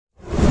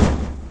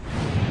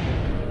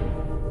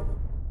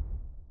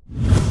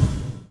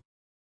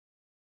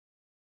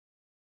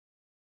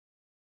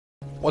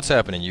What's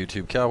happening,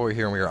 YouTube? Cowboy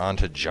here, and we are on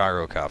to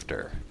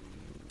Gyrocopter.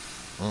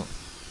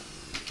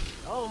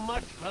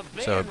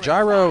 So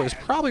Gyro is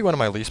probably one of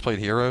my least played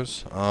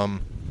heroes. No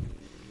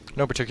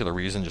particular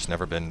reason, just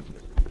never been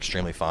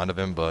extremely fond of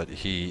him, but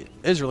he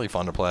is really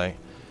fun to play.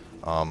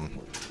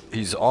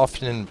 He's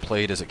often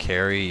played as a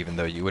carry, even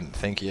though you wouldn't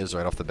think he is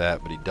right off the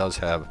bat, but he does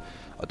have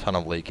a ton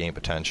of late game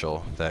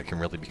potential that can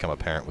really become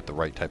apparent with the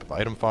right type of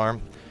item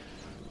farm.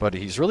 But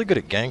he's really good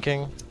at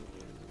ganking,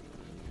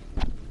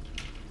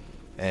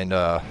 and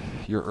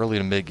your early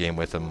to mid game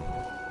with him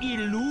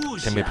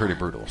can be pretty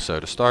brutal. So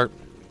to start,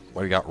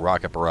 what do we got?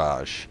 Rocket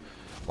Barrage.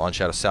 Launch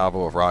out a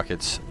salvo of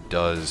rockets,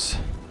 does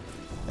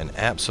an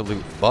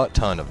absolute butt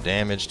ton of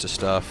damage to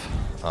stuff.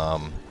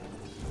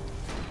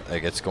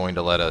 Like, it's going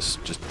to let us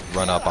just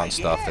run up on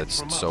stuff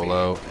that's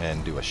solo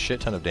and do a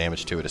shit ton of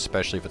damage to it,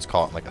 especially if it's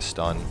caught in like a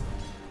stun.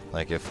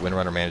 Like if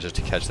Windrunner manages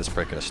to catch this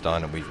prick in a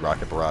stun and we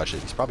Rocket Barrage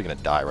it, he's probably going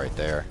to die right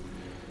there.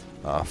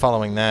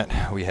 Following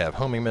that, we have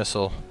Homing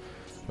Missile,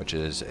 which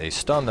is a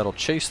stun that'll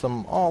chase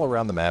them all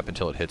around the map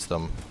until it hits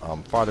them.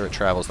 Farther it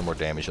travels, the more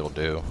damage it'll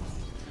do.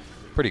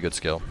 Pretty good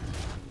skill.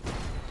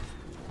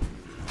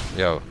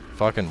 Yo,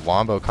 fucking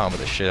Wombo combo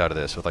the shit out of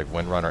this with like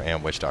Windrunner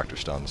and Witch Doctor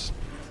stuns.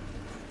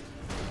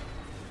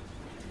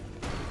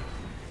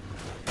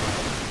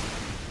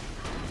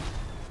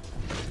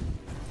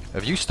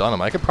 If you stun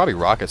him, I could probably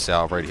Rocket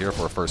Salve right here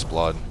for a first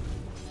blood.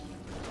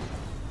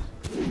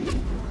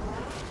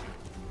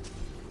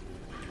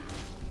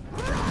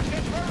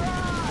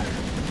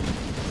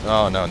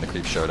 Oh no, and the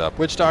creep showed up.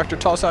 Witch Doctor,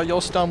 toss out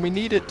your stun, we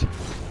need it.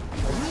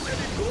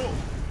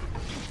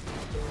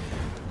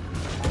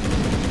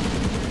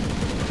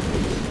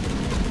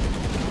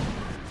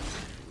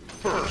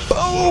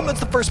 Boom! That's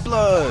the first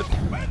blood.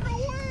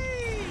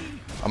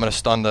 I'm gonna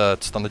stun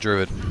the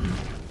druid.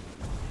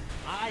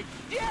 I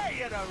dare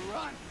you to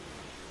run.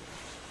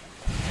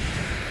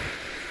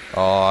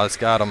 Oh, that's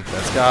got him.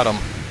 That's got him.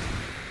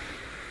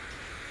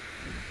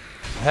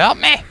 Help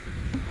me!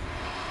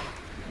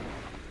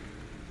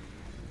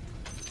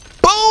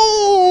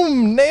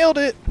 Boom! Nailed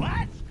it.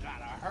 That's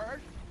gotta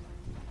hurt.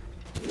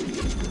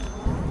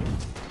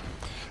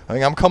 I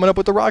think I'm coming up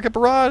with the Rocket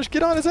Barrage.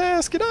 Get on his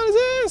ass. Get on his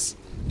ass.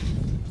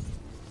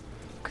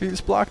 Creeps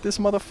block this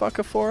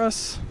motherfucker for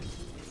us.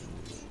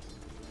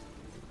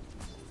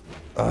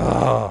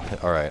 Oh,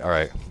 alright,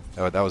 alright.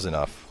 Oh, that was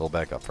enough. We'll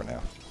back up for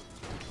now.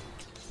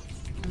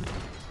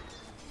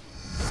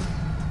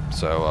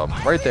 So,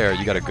 right there,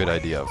 you got a good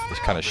idea of this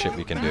kind of shit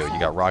we can do. You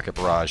got Rocket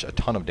Barrage, a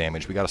ton of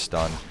damage. We got a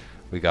stun.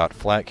 We got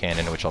Flat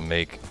Cannon, which will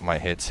make my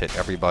hits hit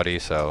everybody.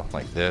 So,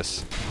 like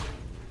this.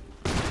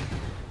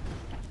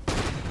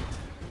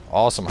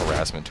 Awesome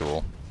harassment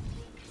tool.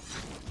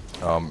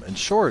 In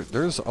short,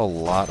 there's a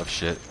lot of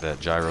shit that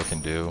Gyro can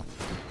do,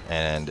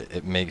 and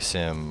it makes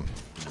him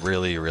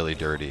really, really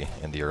dirty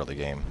in the early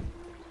game.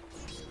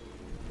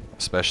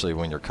 Especially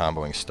when you're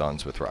comboing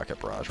stuns with Rocket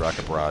Barrage.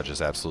 Rocket Barrage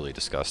is absolutely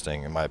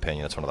disgusting. In my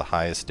opinion, it's one of the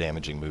highest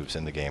damaging moves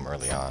in the game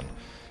early on.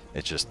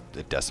 It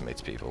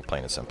decimates people,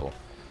 plain and simple.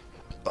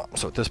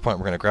 So at this point,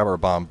 we're going to grab our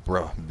brown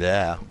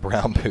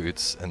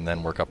boots and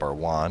then work up our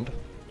wand.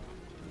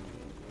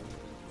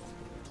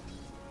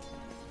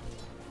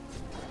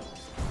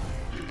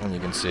 And you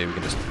can see we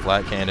can just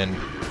Flat Cannon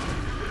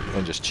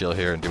and just chill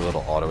here and do a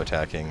little auto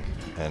attacking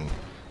and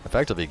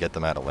effectively get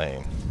them out of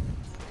lane.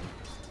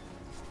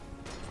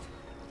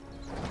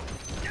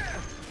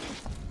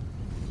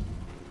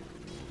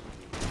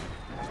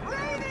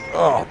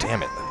 Oh,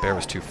 damn it. The bear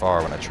was too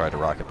far when I tried to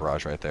Rocket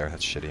Barrage right there.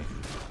 That's shitty.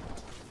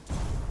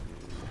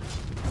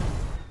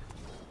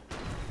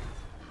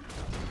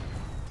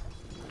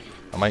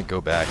 I might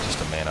go back just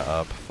to mana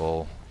up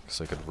full,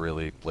 because I could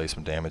really lay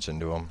some damage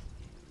into him.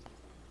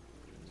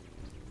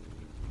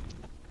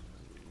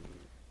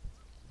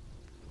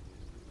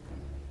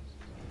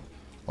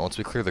 Once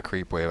we clear the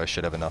creep wave, I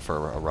should have enough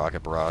for a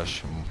Rocket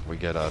Barrage. We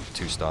get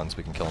 2 stuns,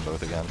 we can kill them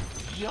both again.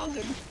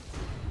 Youngin'.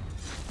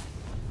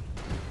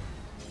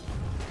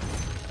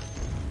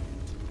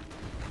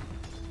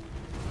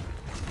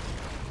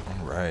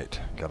 Alright,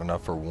 got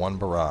enough for 1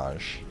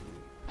 barrage.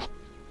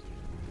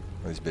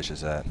 Where these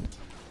bitches at?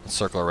 Let's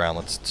circle around,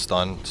 let's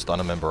stun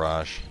them in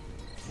barrage.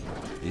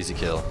 Easy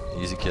kill,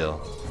 easy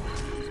kill.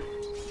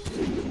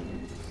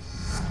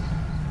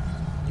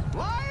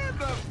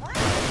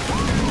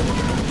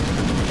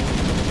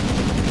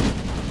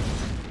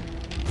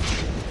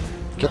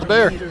 Kill the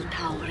bear!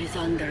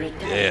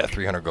 Yeah,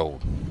 300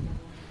 gold.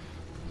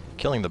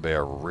 Killing the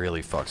bear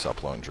really fucks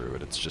up Lone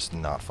Druid. It's just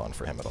not fun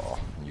for him at all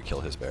when you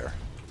kill his bear.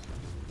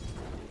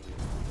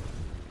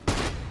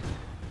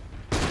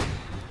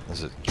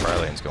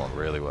 Tri-lane's going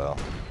really well.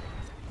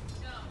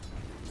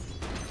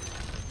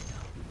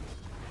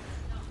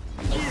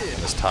 And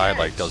this Tide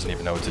like doesn't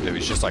even know what to do.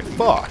 He's just like,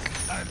 fuck!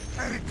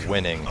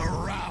 Winning. Could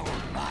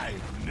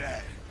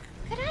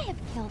I have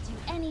killed you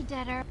any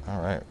deader?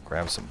 Alright,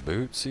 grab some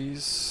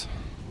bootsies.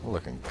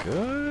 Looking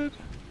good.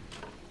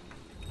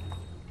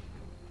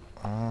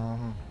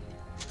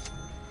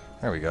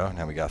 There we go.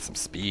 Now we got some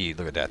speed.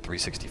 Look at that,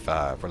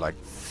 365. We're like,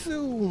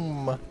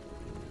 zoom!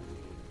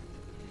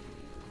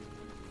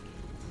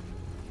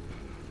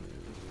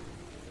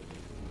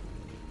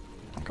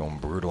 Going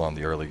brutal on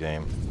the early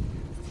game.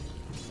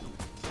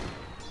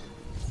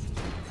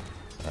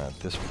 At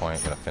this point,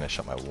 I'm gonna finish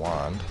up my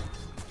wand.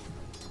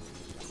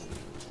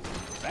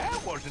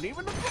 That wasn't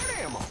even the good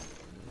ammo.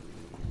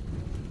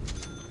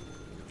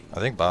 I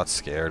think bot's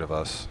scared of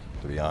us,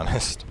 to be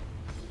honest.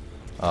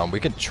 We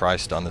can try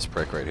stun this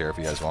prick right here if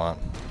you guys want.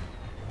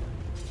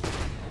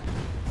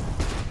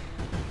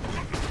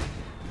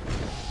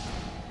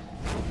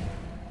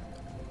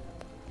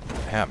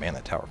 Ah, man,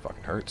 that tower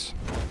fucking hurts.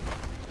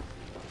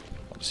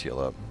 I'll just heal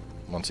up.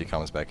 Once he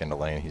comes back into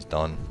lane, he's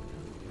done.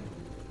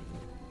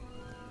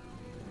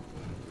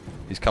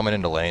 He's coming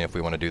into lane if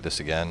we want to do this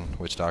again,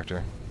 Witch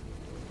Doctor.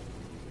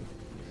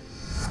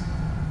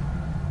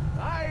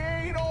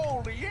 I ain't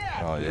old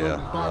yet. Oh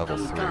yeah, level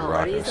 3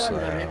 rocket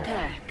slab.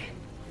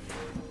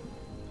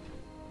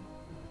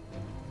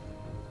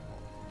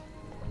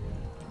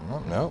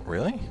 Oh, no,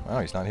 really?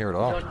 Wow, he's not here at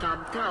all. Your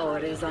top tower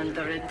is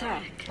under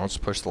attack. Let's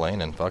push the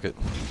lane and fuck it.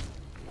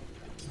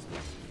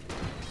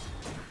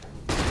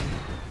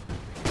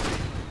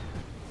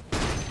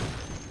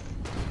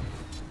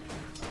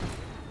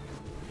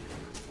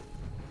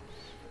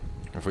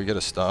 If we get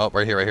a stun, oh,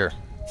 right here, right here.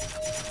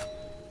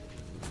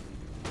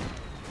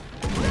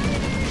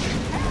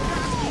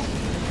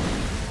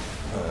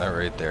 Oh, that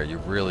right there, you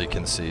really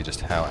can see just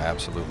how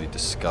absolutely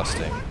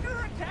disgusting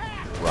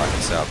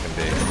Rocket Salve can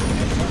be.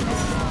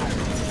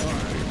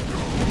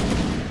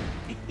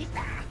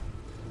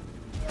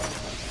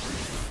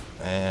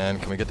 And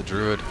can we get the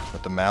Druid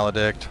with the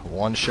Maledict?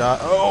 One shot.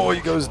 Oh,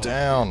 he goes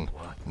down.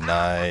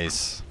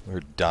 Nice. We're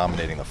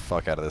dominating the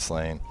fuck out of this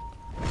lane.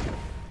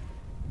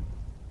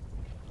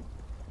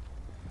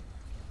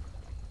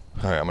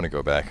 Alright, I'm gonna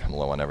go back. I'm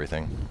low on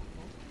everything.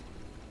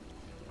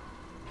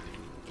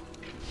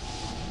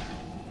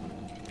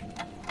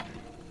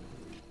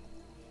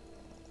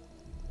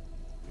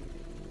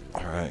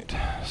 Alright,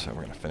 so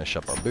we're gonna finish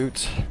up our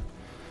boots.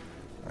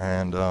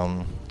 And,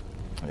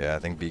 yeah, I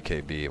think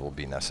BKB will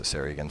be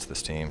necessary against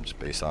this team, just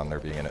based on there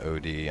being an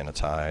OD and a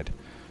Tide.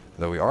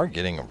 Though we are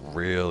getting a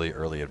really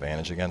early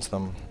advantage against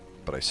them,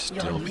 but I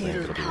still think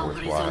it'll be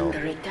worthwhile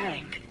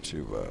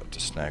to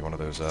snag one of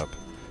those up.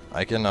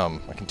 I can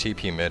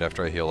TP mid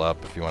after I heal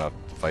up if you want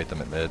to fight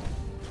them at mid.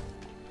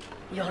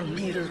 Your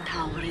middle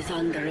tower is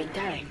under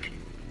attack.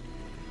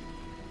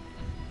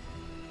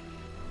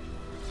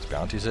 It's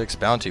Bounty 6.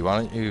 Bounty, why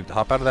don't you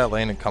hop out of that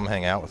lane and come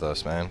hang out with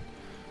us, man?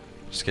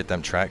 Just get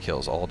them track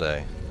kills all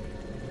day.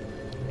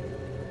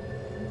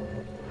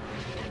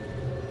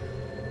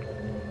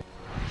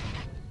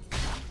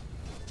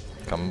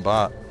 Come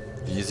bot.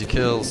 Easy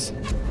kills.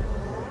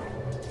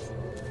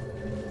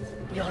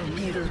 Your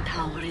middle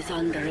tower is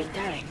under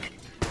attack.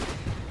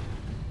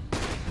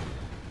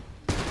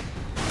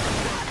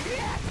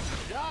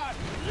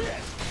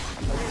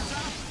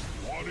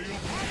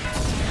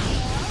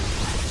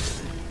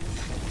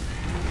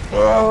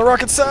 Oh,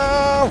 Rocket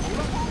Salve!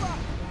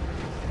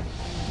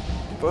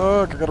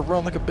 Fuck, I gotta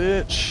run like a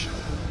bitch.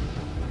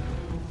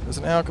 There's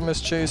an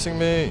alchemist chasing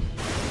me.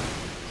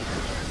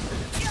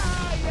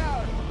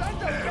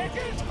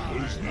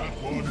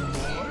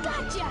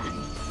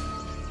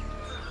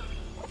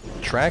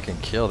 Track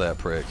and kill that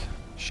prick.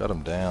 Shut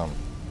him down.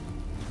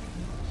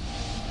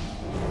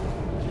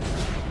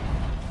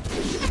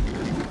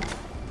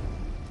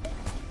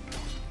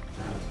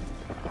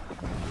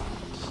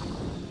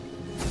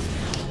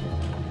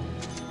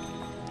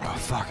 Oh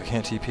fuck, I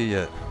can't TP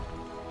yet.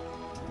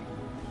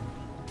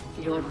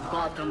 Your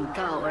bottom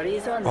tower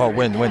is under Oh,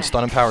 win, attack. win,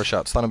 stun and power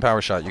shot, stun and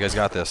power shot. You guys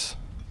got this.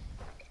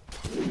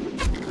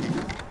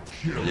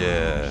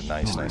 Yeah,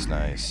 nice, nice,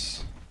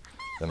 nice.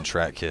 Them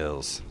track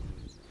kills.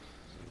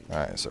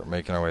 Alright, so we're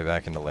making our way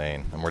back into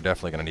lane, and we're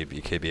definitely going to need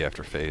BKB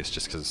after phase,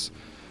 just because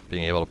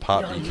being able to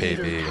pop Your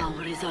BKB middle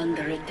tower is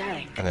under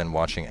attack. and then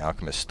watching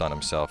Alchemist stun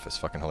himself is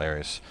fucking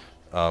hilarious.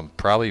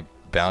 Probably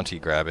Bounty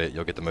grab it,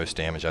 you'll get the most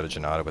damage out of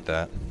Janata with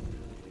that.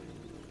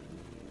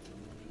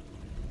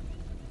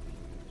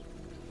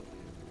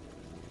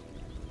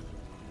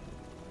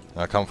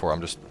 Come for it,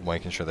 I'm just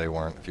making sure they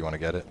weren't, if you want to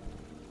get it.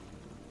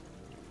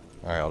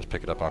 Alright, I'll just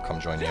pick it up and I'll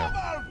come join you.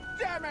 Double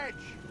damage.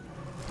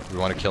 We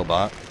want to kill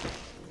bot.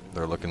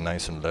 They're looking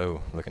nice and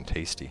low, looking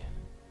tasty.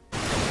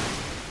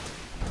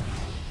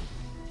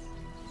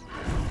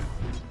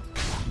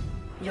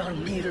 Your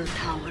middle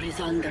tower is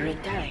under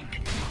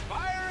attack.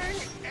 Firing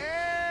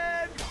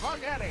and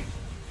forgetting.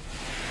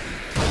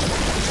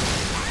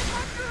 I'm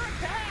under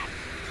attack.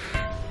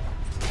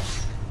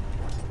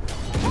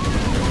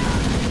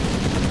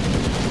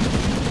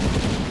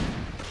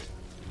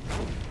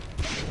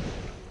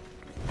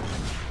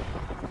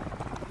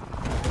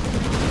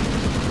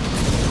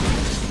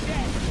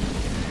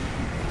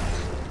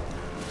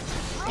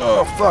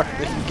 Oh fuck,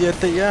 they can get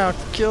the Yak,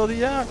 kill the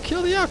Yak,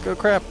 kill the Yak. Oh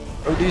crap,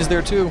 OD's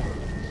there too.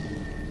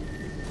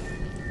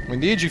 We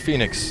need you,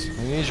 Phoenix.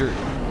 We need your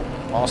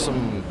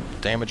awesome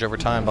damage over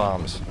time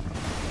bombs.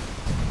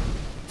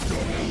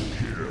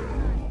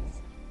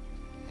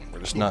 We're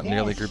just not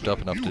nearly grouped up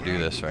enough to do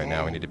this right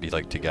now. We need to be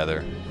like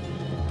together.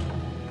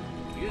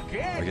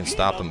 We can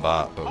stop them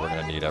bot, but we're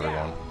gonna need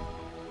everyone.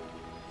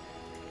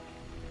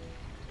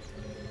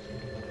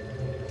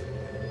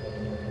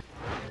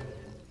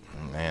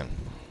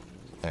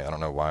 I don't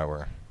know why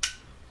we're...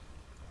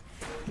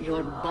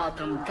 Your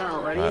bottom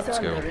tower Alright, is let's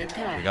go. under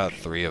attack. We got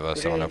 3 of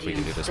us. I don't know if we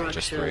can do this with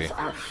just 3. Structures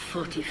are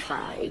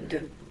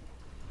fortified.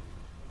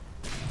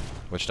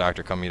 Witch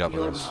Doctor, come meet up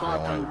with Your us.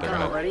 bottom They're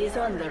tower gonna is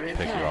under pick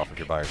you attack. off if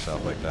you're by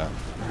yourself like that.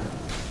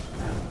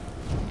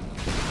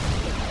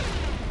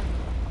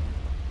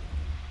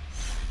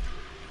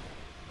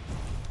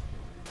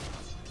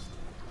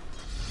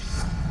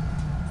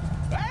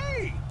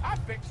 Hey, I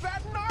fixed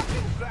that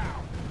knocking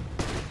sound.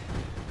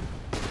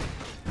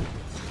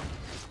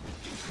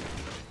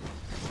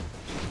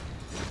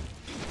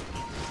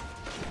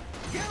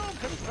 Skill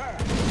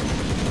confirmed.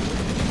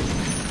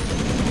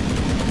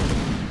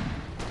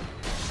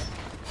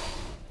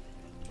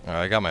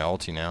 Alright, I got my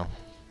ulti now.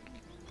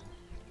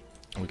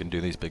 We can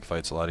do these big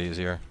fights a lot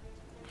easier.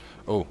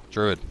 Oh,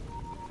 Druid.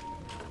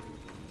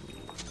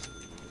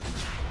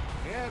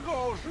 Here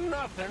goes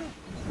nothing.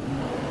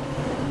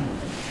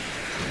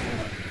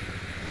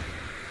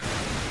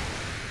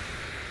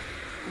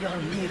 Your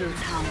middle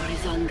tower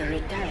is under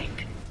attack.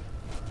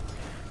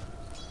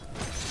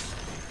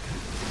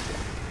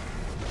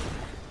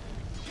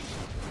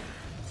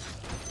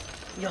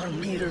 Your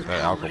middle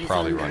That Alk tower will is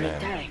probably under run in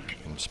attack.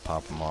 and just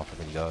pop him off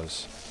if he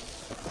does.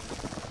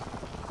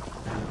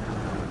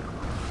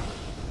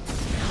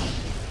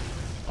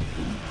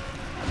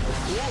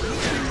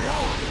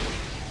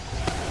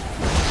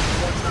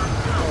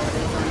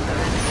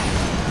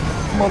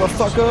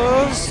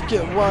 Motherfuckers,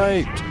 get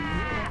wiped!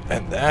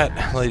 And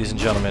that, ladies and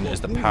gentlemen,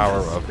 is the power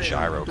of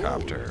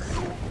Gyrocopter.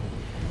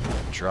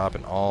 Drop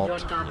an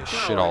alt, and you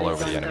shit all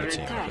over the enemy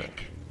team with it.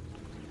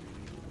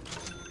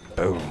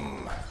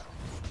 Boom.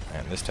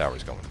 And this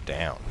tower's going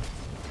down.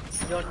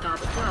 Your top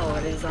tower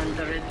is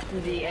under it.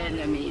 The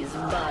enemy's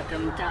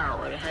bottom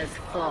tower has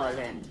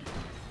fallen.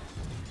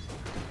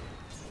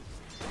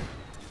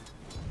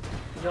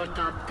 Your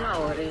top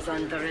tower is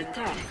under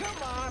attack.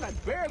 Come on, I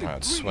barely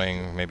Alright, breathe.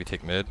 swing, maybe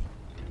take mid.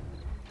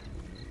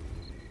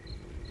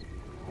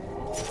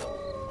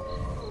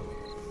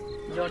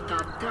 Your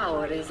top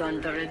tower is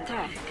under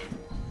attack.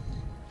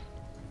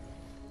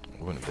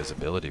 Ooh, an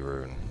invisibility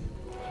rune.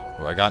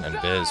 Ooh, I got an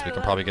invis. We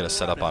can probably get a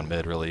setup on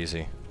mid real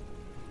easy.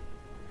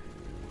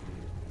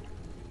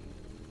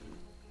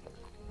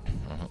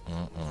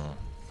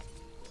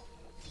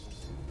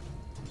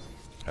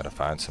 Gotta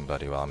find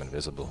somebody while I'm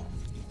invisible.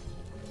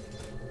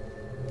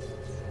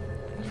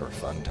 For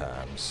fun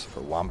times. For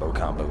wombo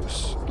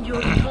combos.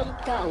 Your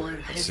top tower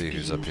has see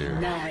who's been up here.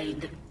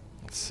 denied.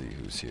 Let's see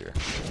who's here.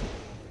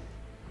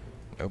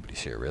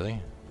 Nobody's here, really?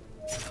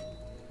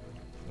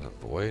 The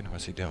Void?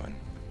 What's he doing?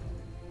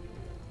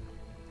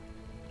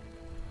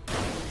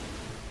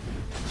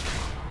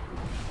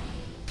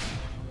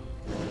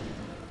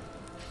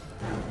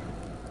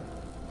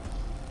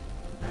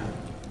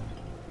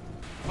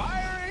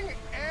 Firing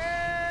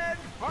and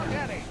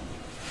forgetting.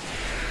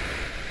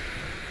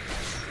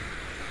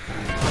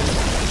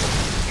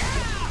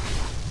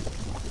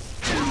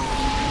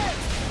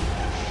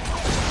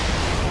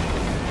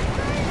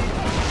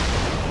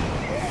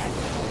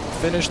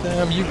 Finish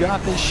them, you got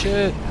this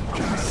shit.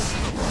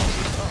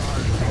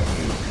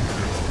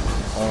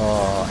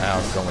 Oh,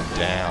 Al's going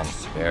down.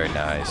 Very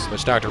nice.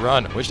 Witch Doctor,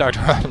 run! Witch Doctor,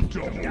 run!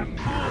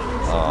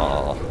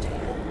 Oh.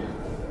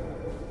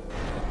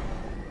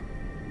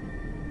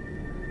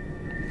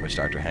 Witch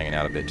Doctor hanging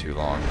out a bit too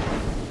long.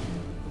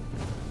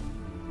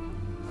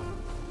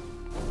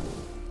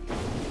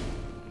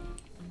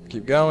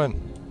 Keep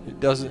going.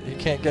 He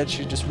can't get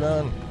you, just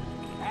run.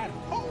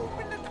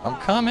 I'm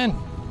coming.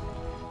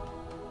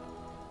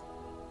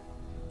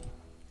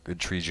 Good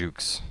tree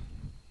jukes.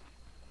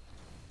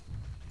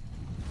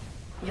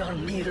 Your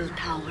middle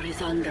tower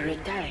is under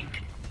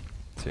attack.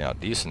 See how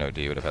decent OD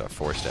would have had a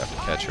 4-staff to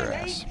catch her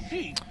ass.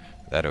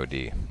 That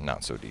OD,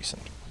 not so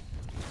decent.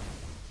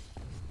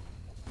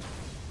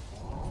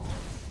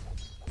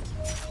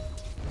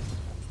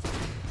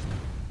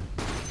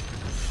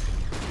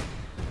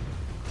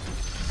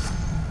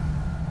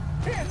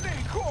 And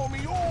they call me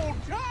old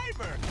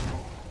timer.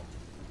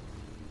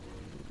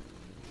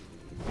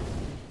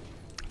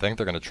 I think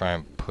they're gonna try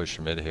and push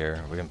mid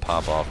here. We can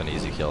pop off an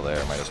easy kill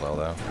there, might as well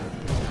though.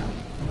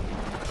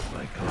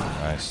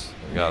 Nice.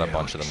 We got a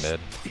bunch of the mid.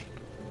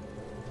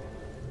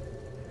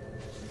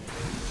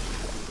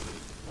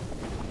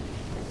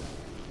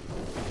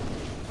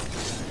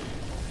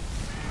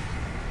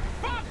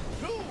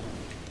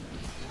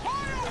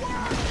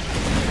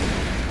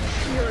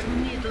 Your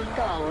middle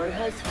tower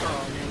has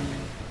fallen.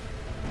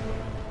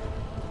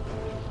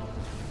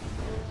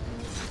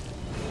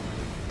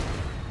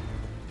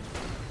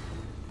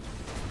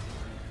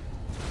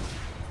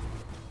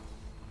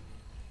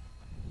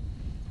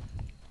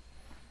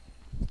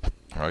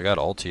 I got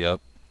ulti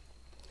up.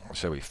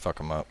 So we fuck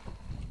him up.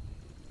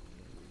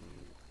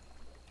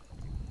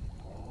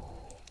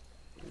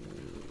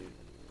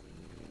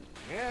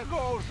 Here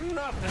goes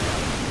nothing.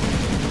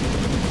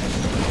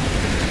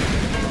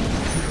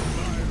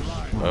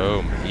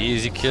 Boom.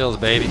 Easy kills,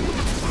 baby.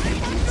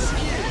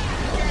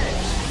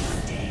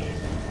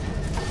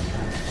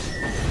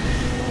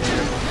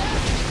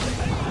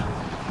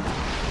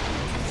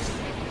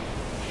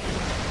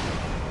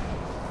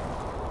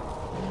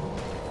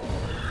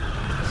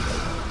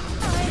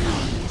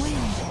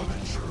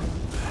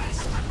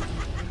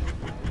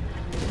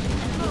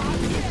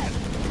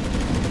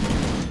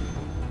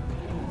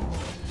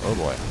 Oh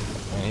boy.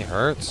 Man, he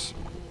hurts.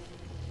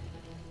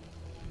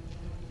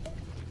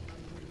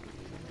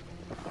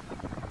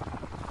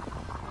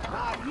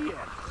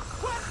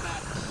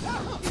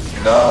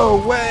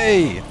 No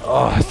way!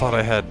 Oh, I thought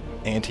I had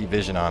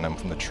anti-vision on him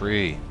from the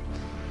tree.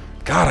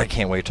 God, I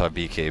can't wait till I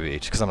BKB,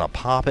 because I'm going to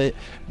pop it,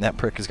 and that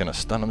prick is going to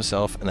stun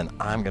himself, and then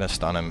I'm going to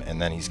stun him, and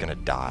then he's going to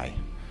die.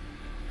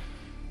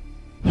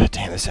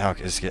 Damn, this Alk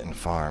is getting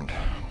farmed.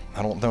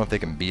 I don't know if they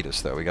can beat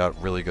us, though. We got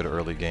really good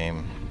early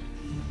game.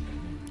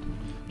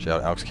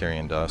 Shout out Alk's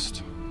carrying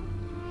dust.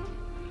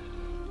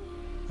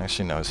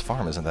 Actually, no, his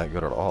farm isn't that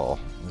good at all.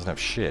 He doesn't have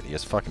shit. He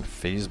has fucking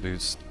phase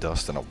boots,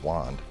 dust, and a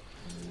wand.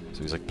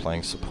 So he's like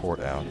playing support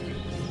out.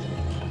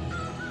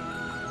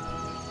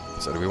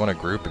 So do we want to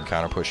group and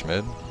counter push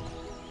mid?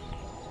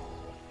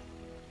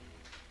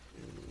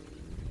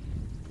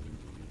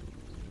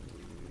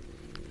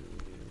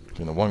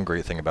 And the one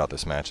great thing about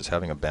this match is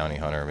having a bounty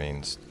hunter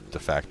means de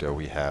facto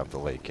we have the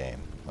late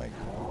game. Like,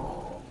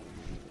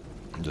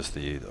 just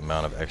the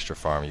amount of extra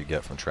farm you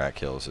get from track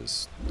kills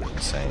is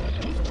insane.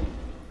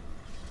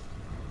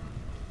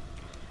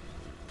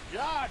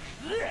 Dodge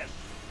this!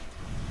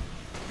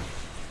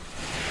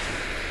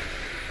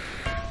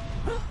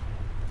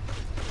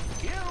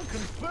 Kill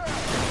confirmed!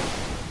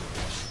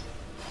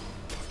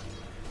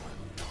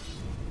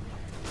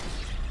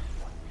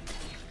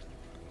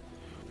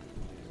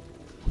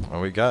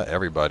 Well, we got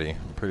everybody.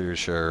 I'm pretty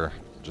sure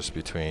just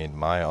between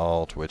my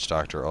ult, Witch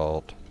Doctor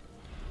ult,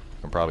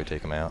 I can probably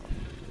take him out.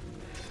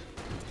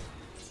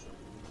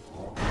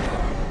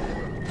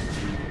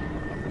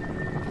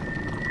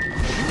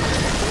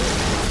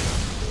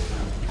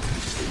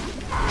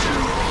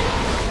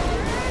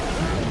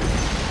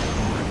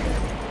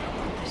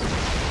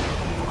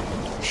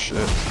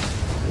 Shit.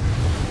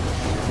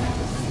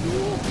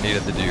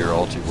 Needed to do your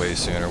ulti way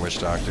sooner, Witch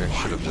Doctor.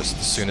 Should have just,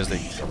 as soon as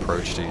they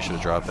approached you, you should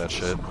have dropped that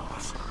shit.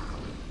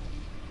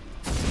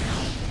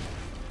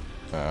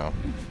 Oh.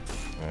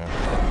 Yeah.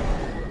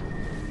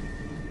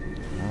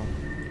 Well,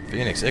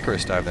 Phoenix,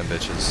 Icarus dive them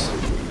bitches.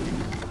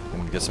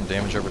 And get some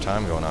damage over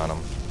time going on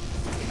them.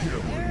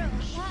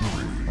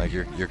 Like,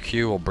 your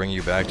Q will bring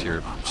you back to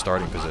your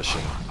starting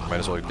position.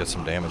 Might as well get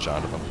some damage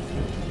onto them.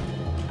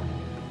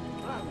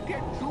 I'm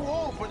getting too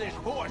old for this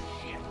horse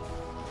shit.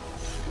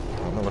 I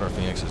don't know what our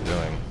Phoenix is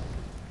doing.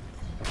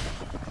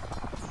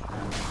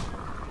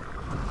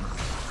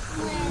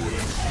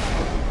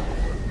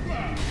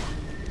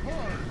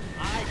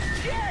 I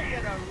dare you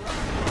to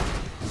run!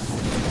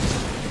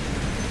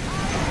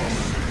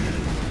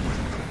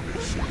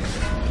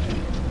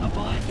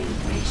 Avoid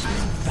invasion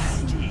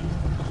vanity.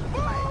 Oh,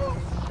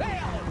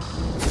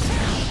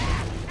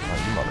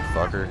 you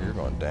motherfucker, you're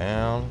going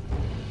down.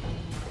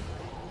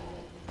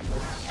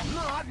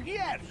 Not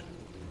yet!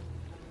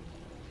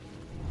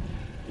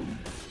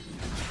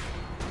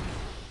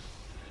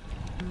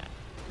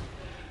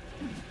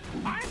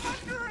 I'm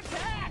under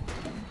attack!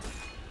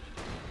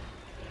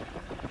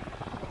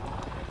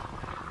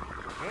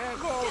 There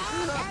goes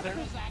nothing.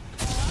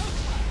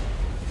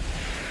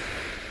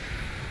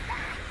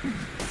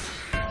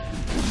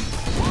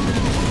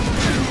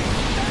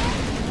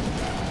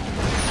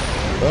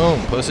 Boom,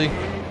 pussy.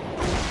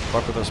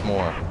 Fuck with us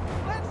more.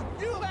 Let's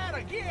do that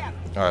again!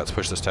 Alright, let's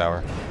push this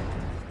tower.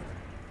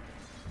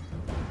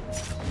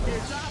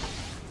 It's up!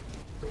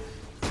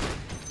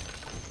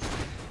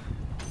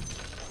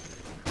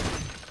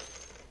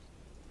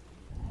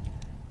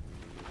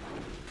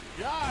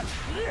 Dodge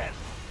this!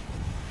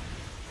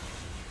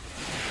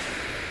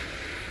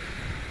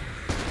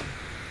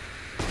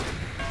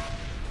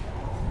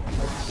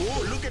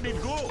 Oh, look at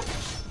it go!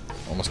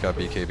 Almost got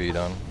BKB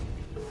done.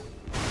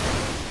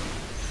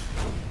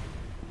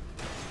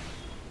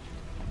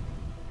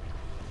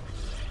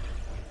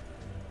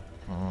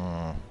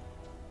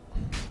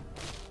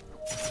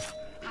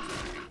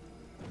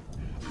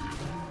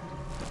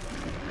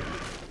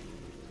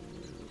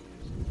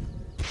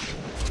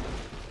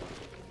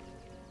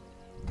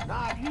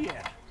 Not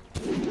yet.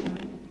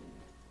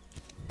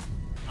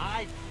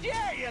 I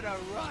dare you to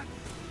run!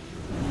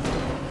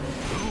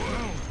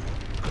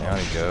 Down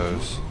he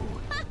goes.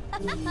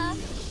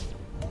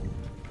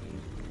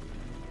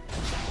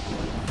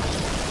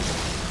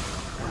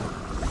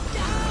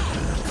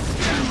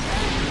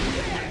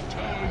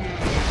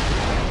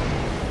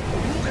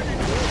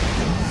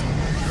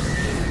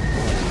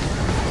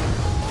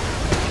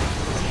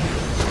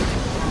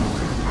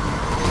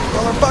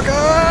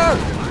 Motherfucker!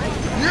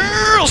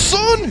 Yeah,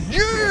 son!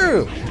 Yeah!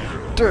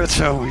 That's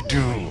how we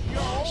do.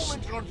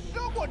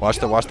 Watch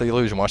the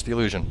illusion, watch the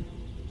illusion.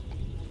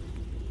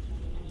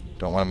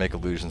 Don't want to make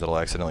illusions that'll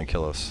accidentally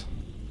kill us.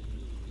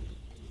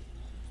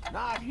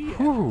 Not here.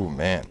 Whew,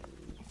 man.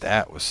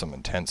 That was some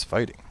intense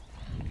fighting.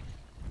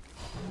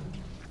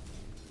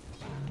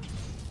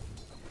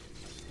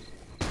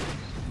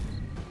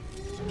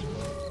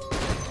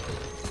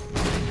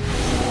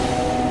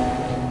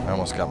 I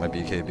almost got my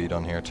BKB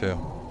done here too.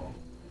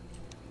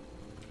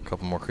 A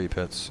couple more creep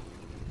hits.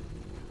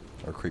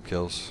 Or creep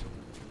kills.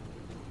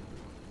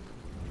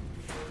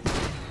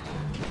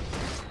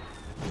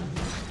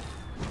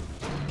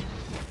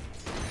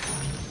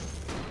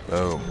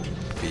 Boom.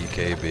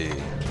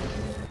 BKB.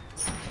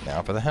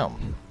 Now for the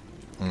helm.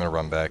 I'm gonna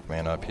run back,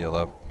 man up, heal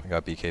up. I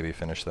got BKB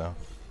finished though.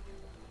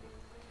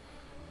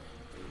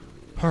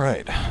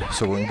 Alright,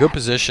 so we're in good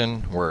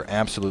position. We're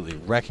absolutely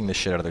wrecking the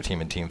shit out of their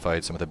team in team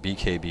fights. And with a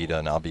BKB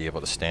done, I'll be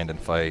able to stand and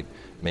fight,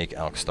 make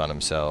Alk stun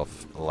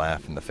himself,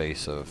 laugh in the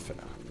face of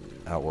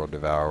Outworld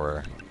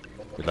Devourer.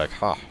 Be like,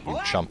 ha, you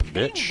chump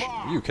bitch.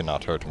 You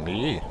cannot hurt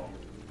me.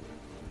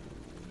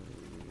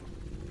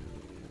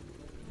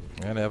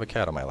 And I have a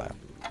cat on my lap.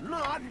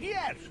 Not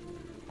yet.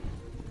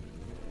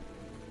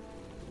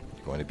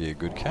 Going to be a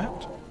good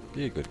cat?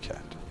 Be a good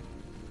cat.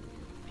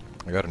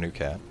 I got a new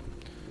cat.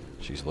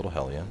 She's a little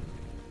hellion.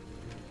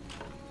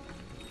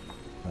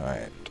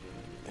 Alright.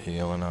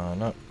 Healing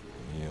on up.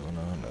 Healing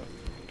on up.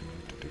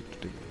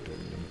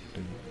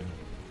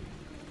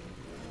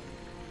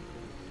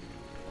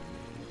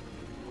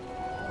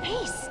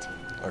 Haste!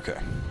 Okay.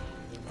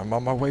 I'm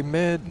on my way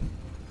mid.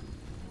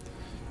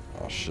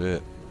 Oh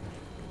shit.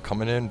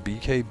 Coming in,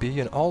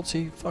 BKB and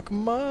ulti. Fuck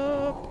them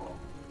up.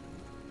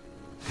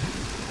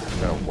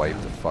 I'm gonna wipe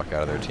the fuck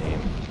out of their team.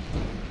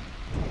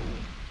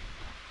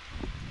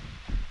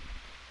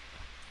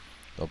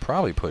 They'll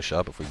probably push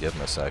up if we give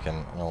them a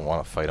second. I don't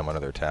want to fight them under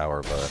their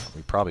tower, but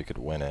we probably could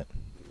win it.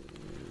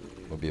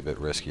 Would be a bit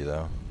risky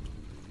though.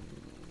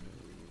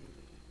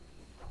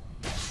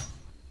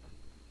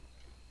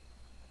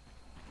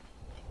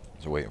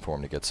 Just waiting for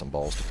them to get some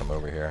balls to come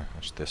over here.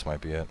 Which this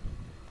might be it.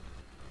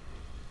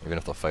 Even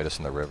if they'll fight us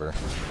in the river.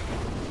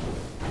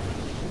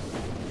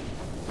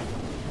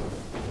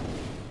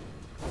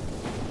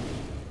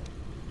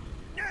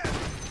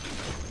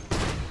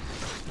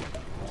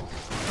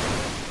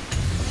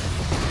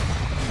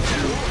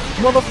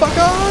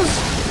 Motherfuckers!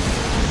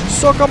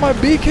 Suck on my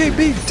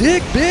BKB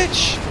dick,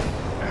 bitch!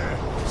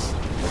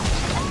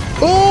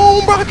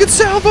 Boom! Rocket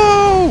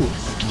salvo!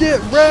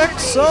 Get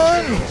wrecked,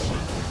 son!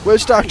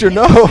 Witch Doctor,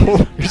 no!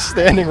 You're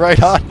standing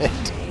right on it.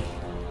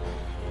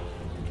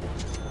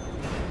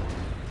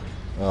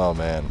 Oh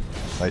man.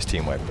 Nice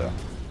team wipe though.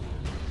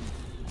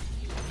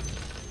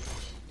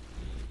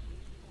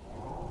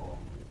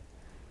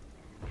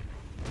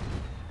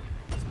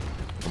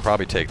 We can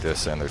probably take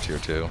this and their tier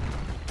 2.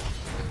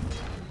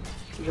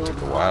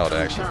 Took a while to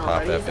actually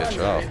pop that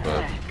bitch off,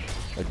 but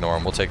ignore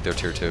them. We'll take their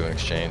tier 2 in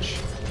exchange.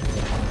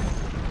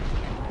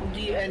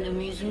 The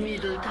enemy's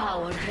middle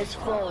tower has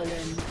fallen.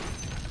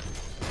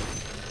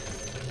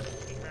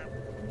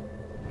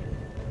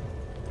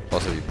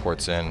 Plus, if he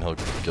ports in, he'll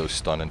go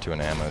stun into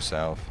an ammo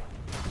salve.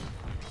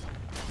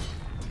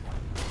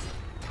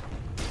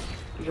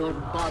 Your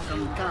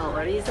bottom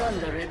tower is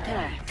under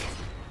attack.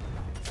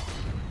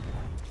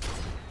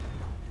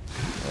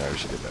 Yeah, we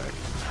should get back.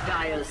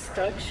 Dire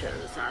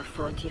structures are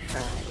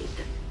fortified.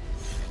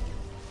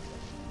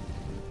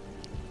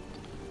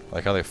 I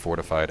like how they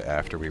fortified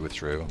after we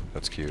withdrew.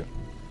 That's cute.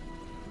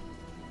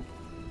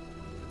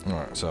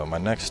 Alright, so my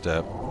next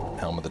step,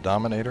 Helm of the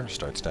Dominator.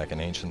 Start stacking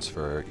Ancients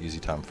for easy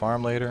time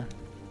farm later.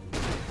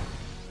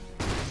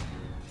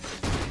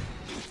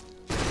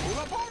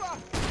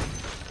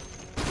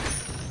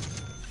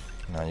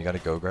 Now you gotta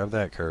go grab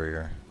that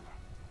courier.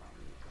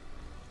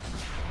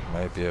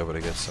 Might be able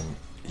to get some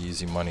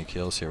easy money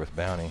kills here with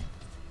Bounty.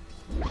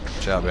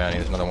 Watch out, Bounty,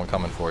 there's another one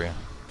coming for you.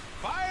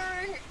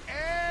 Firing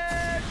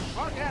and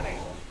forgetting.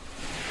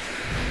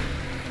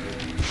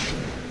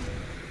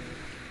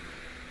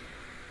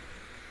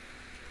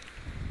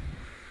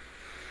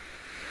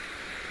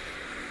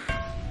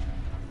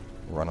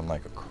 Running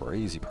like a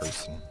crazy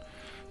person.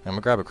 I'm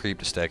gonna grab a creep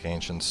to stack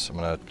Ancients. I'm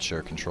gonna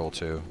share control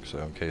too, so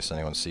in case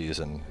anyone sees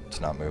and it's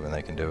not moving,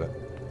 they can do it.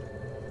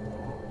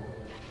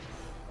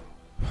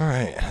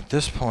 Alright, at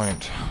this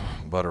point,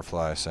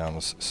 Butterfly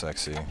sounds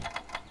sexy.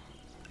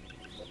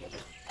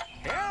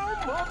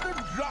 Helm of the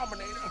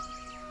Dominator.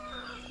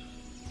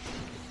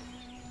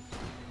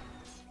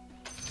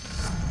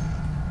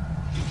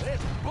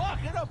 This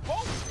bucket of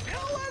boat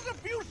still has a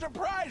few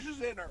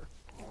surprises in her.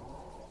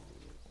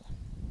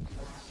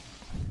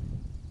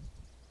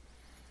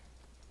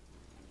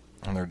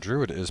 And their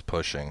druid is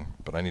pushing,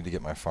 but I need to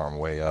get my farm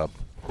way up.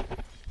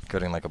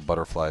 Getting like a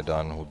butterfly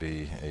done will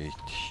be a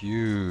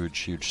huge,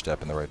 huge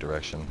step in the right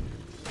direction.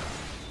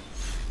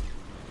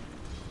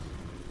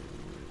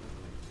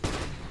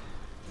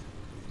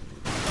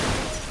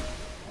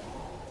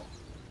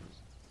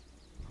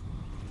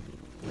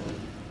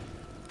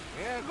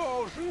 Here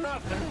goes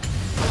nothing.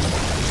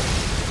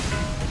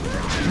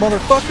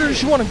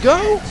 Motherfuckers, you wanna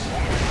go?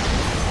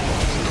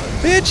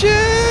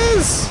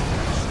 Bitches!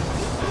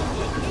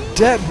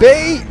 That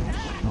bait!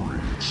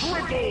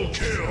 Triple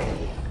kill.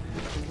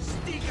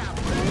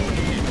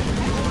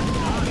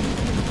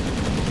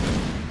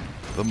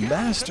 The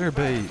master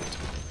bait!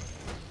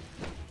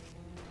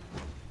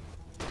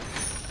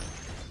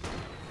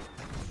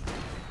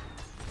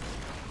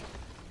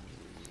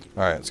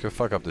 Alright, let's go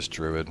fuck up this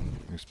druid.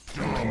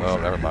 Oh,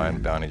 never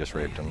mind. Bounty just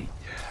raped him.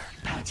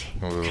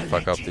 We'll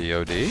fuck up the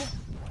OD.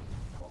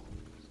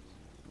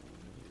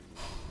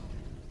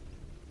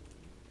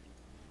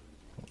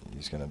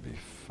 He's gonna be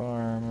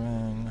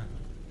farming.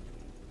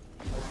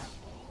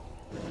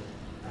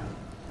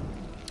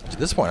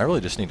 this point, I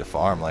really just need to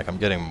farm. Like, I'm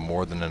getting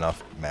more than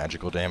enough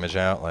magical damage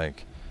out.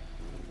 Like,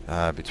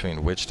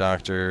 between Witch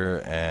Doctor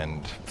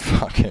and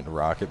fucking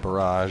Rocket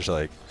Barrage,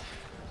 like,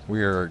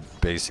 we are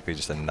basically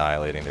just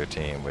annihilating their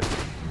team with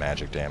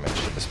magic damage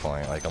at this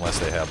point. Like, unless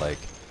they have, like,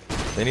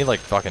 they need, like,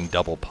 fucking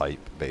double pipe,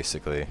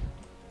 basically.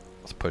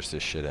 Let's push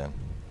this shit in.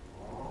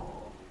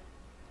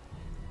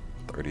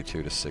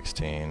 32 to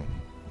 16.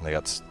 They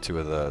got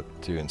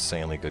two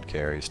insanely good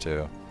carries,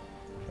 too.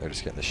 They're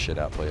just getting the shit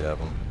outplayed of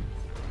them.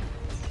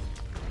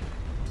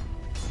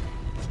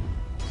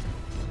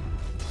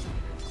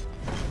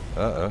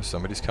 Uh-oh,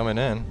 somebody's coming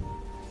in.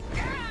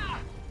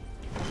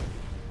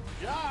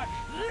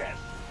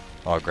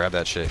 Oh, grab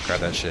that shit, grab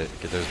that shit.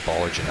 Get those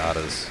baller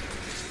Janadas.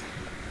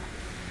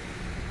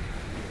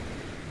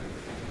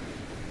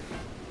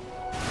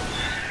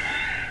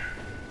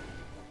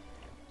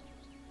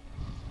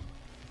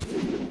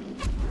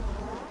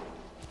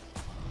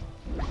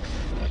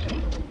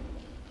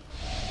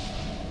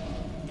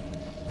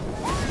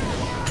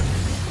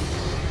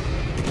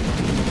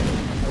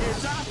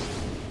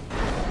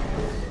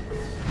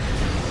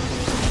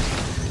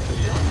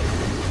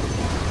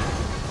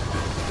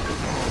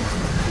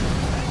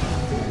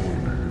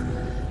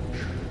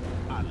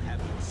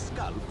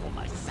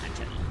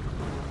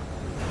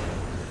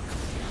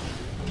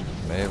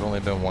 May have only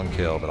been one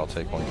kill, but I'll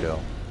take one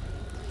kill.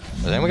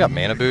 And then we got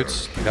mana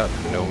boots. We got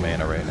no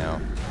mana right now.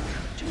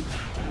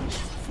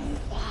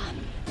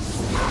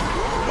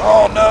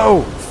 Oh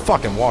no!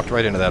 Fucking walked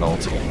right into that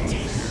ulti.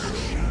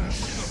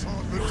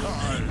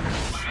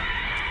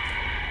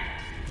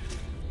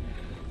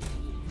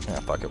 Yeah,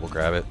 fuck it, we'll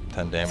grab it.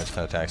 10 damage,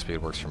 10 attack speed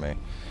works for me.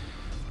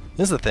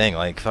 This is the thing,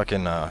 like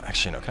fucking,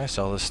 actually no, can I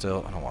sell this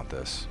still? I don't want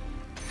this.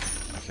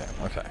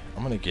 Okay.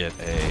 I'm gonna get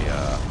a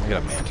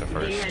Manta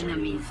first.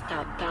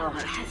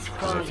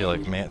 Because I feel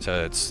like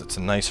Manta, it's a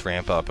nice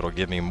ramp up. It'll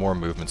give me more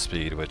movement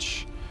speed,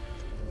 which,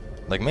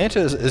 like,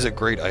 Manta is a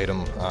great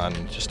item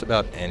on just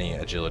about any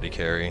agility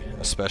carry,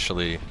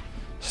 especially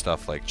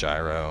stuff like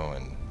Gyro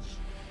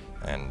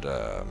and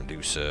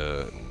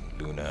Medusa,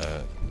 and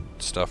Luna,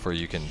 stuff where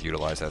you can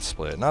utilize that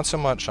split. Not so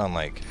much on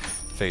like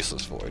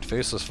Faceless Void.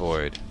 Faceless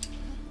Void,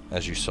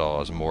 as you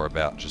saw, is more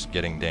about just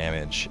getting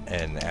damage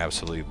and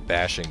absolutely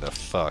bashing the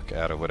fuck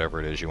out of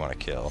whatever it is you want to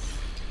kill.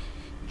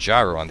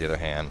 Gyro, on the other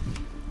hand,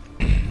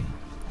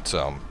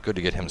 so good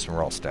to get him some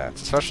raw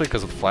stats, especially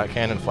because with Flat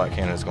Cannon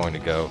is going to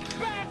go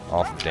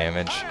off of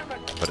damage,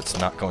 but it's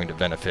not going to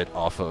benefit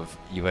off of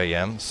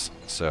UAMs,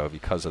 so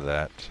because of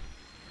that,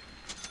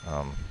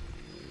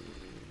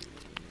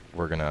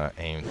 we're going to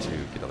aim to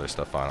get other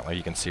stuff on it. Like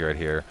you can see right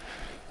here,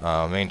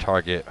 main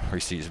target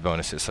receives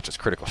bonuses such as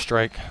critical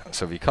strike,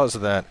 so because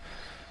of that,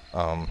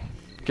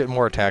 get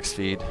more attack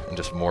speed and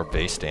just more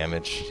base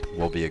damage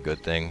will be a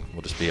good thing.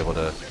 We'll just be able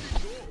to,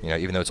 you know,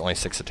 even though it's only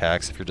 6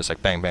 attacks, if you're just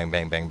like bang, bang,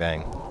 bang, bang,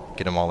 bang,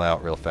 get them all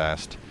out real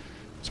fast,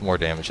 it's more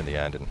damage in the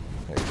end, and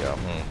there you go.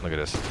 Look at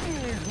this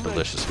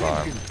delicious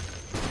farm.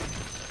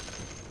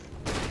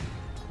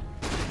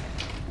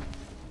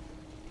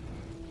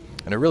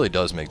 And it really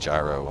does make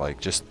Gyro, like,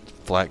 just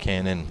Flat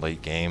Cannon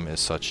late game is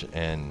such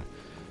an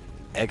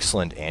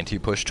excellent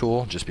anti-push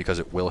tool, just because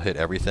it will hit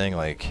everything.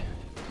 Like,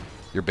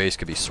 your base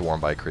could be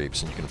swarmed by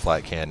creeps, and you can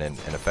Flat Cannon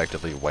and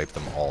effectively wipe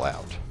them all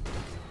out,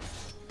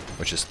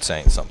 which is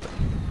saying something.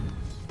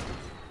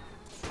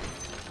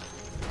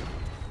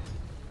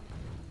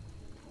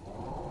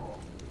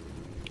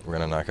 We're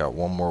gonna knock out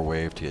one more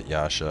wave to get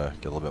Yasha,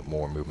 get a little bit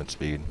more movement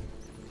speed.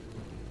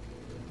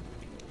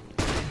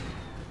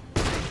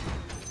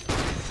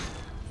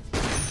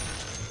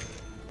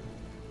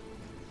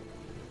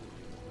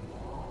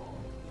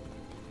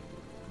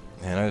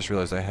 And I just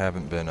realized I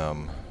haven't been,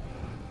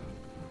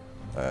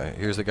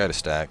 here's the guy to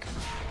stack.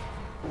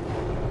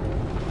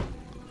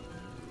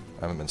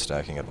 I haven't been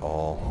stacking at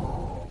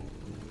all.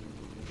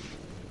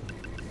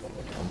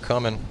 I'm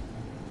coming.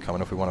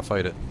 Coming if we want to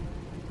fight it.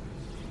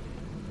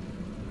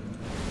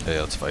 Hey,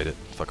 let's fight it.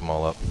 Fuck them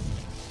all up.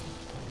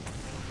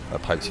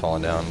 That pipe's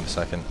falling down in a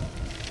second.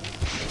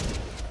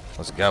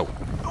 Let's go.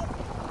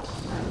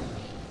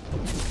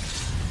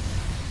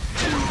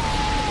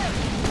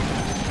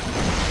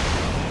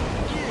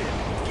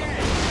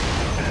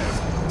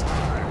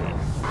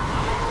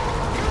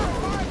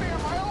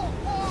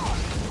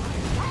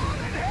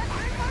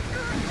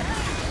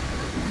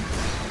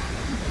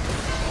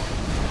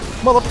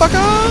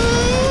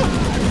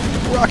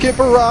 Motherfucker! Rocket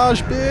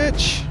Barrage,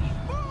 bitch!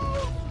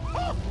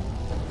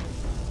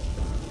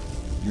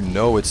 You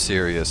know it's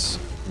serious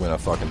when a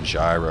fucking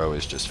Gyro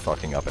is just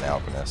fucking up an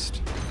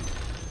Alchemist.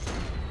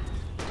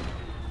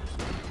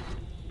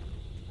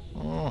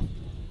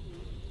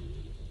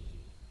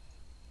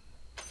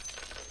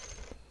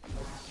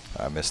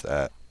 I missed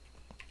that.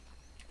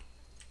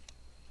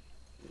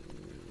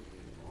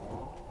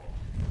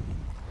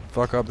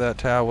 Fuck up that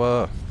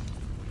tower.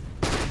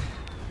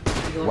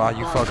 While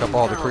you fuck up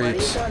all the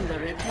creeps.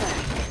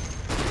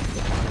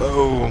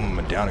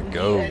 Boom! Down it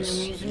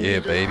goes. Yeah,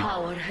 baby.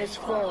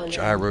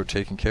 Gyro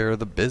taking care of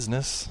the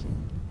business.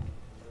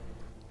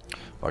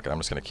 Fuck it, I'm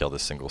just gonna kill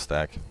this single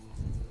stack.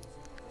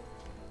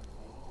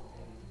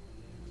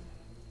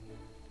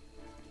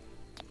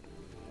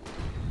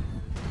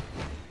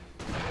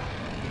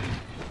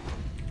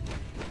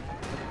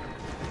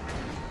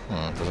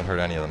 Doesn't hurt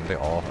any of them. They're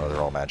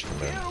all magic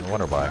immune. I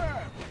wonder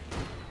why.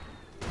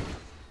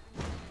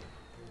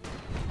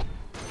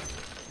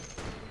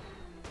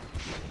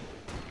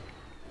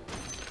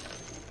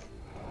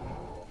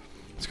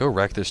 Let's go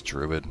wreck this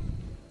druid.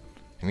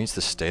 He needs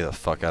to stay the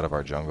fuck out of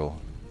our jungle.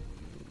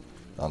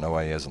 I don't know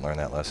why he hasn't learned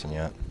that lesson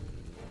yet.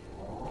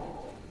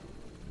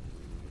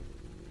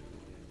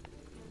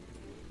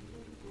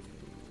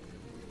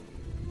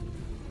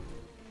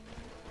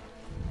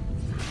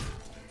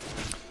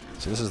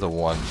 So this is the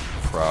one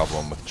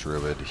problem with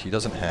druid. He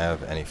doesn't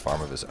have any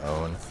farm of his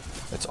own.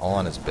 It's all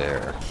on his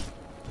bear.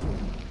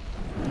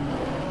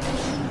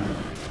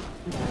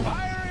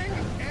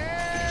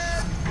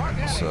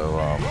 So,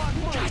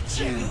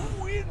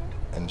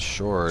 in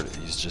short,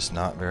 he's just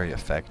not very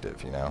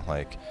effective, you know?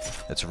 Like,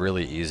 it's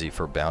really easy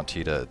for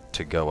Bounty to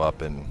go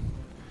up and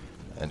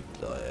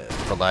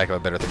for lack of a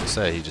better thing to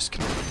say, he just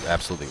can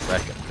absolutely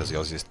wreck him, because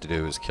all he has to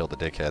do is kill the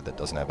dickhead that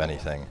doesn't have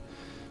anything,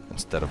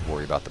 instead of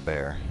worry about the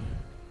bear.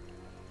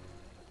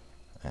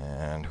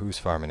 And who's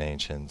farming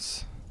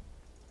ancients?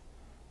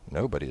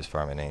 Nobody is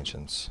farming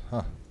ancients.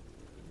 Huh.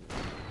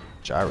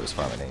 Gyro's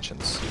farming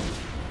ancients.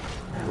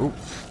 Ooh.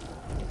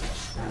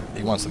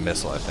 He wants a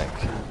missile, I think.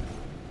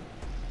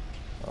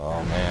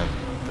 Oh man,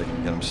 if they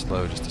can get him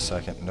slow just a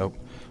second. Nope.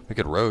 We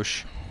could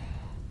Roche.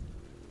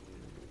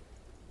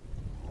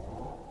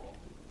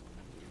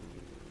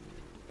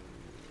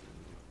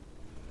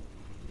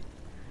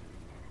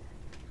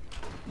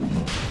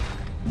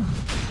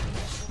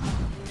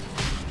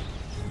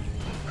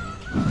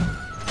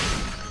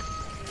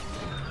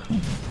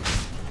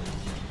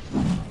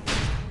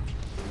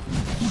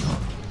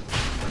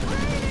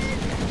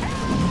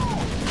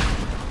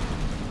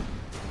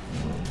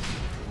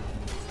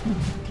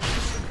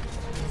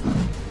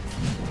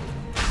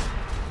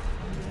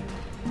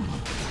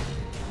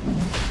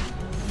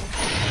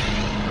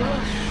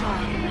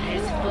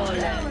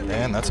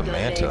 Man, that's a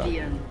Manta.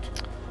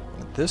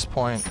 At this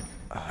point,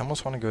 I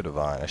almost want to go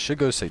Divine. I should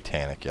go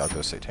Satanic. Yeah, I'll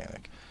go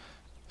Satanic.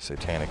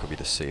 Satanic would be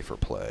the safer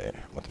play.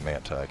 With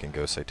Manta, I can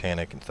go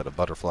Satanic instead of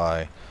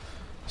Butterfly,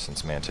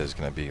 since Manta is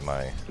going to be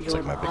my, it's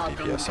like my big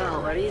DPS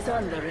tower is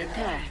under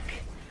attack.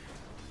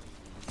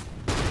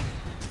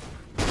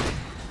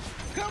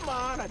 Come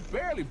on, I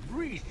barely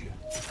breathed you.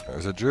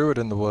 There's a druid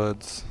in the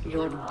woods.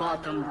 Your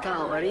bottom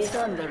tower is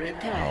under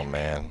attack. Oh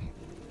man,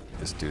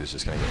 this dude's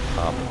just going to get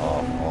popped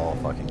off all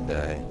fucking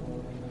day.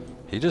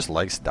 He just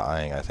likes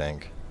dying, I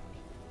think.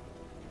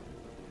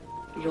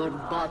 Your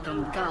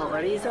bottom tower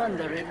is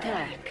under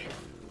attack.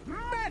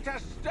 Meta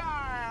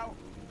style.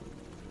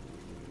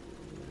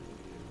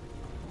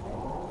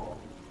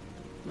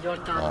 Your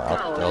top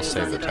tower I'll is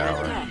save the under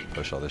tower. attack.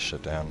 Push all this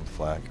shit down with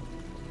flak.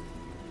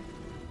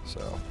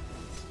 So,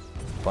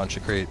 bunch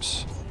of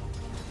creeps.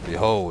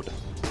 Behold,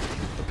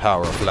 the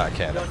power of Black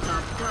Cannon. Your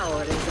top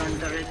tower is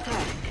under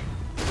attack.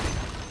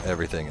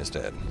 Everything is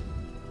dead.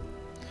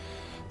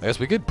 I guess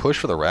we could push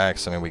for the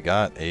racks. I mean, we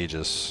got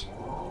Aegis.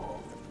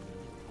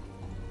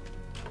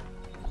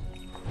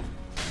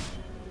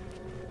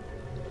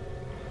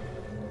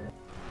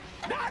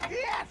 Not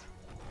yet.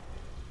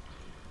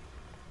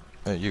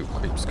 Hey, you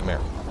creeps, come here.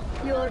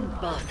 Your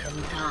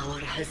bottom tower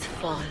has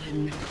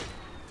fallen.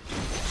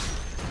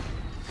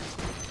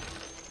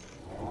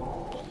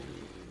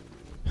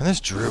 And this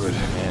druid,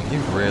 man, he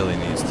really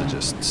needs to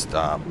just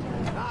stop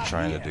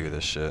trying to do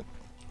this shit.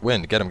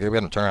 Wind, get him,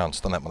 turn around,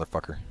 stun that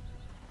motherfucker.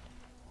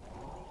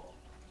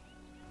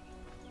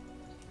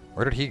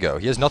 Where did he go?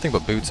 He has nothing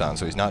but boots on,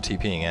 so he's not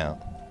TPing out.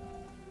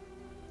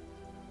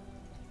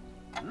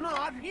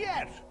 Not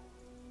yet.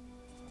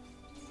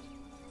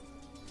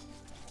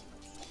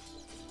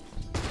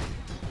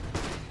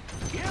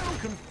 Kill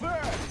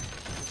confirmed.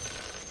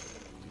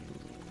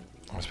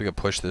 I guess we could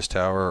push this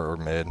tower or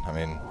mid. I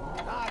mean,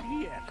 Not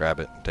yet.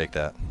 grab it, take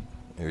that.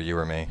 Either you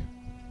or me.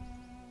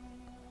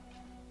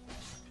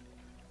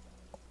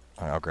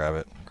 Alright, I'll grab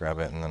it,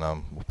 and then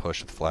we'll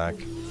push with flak.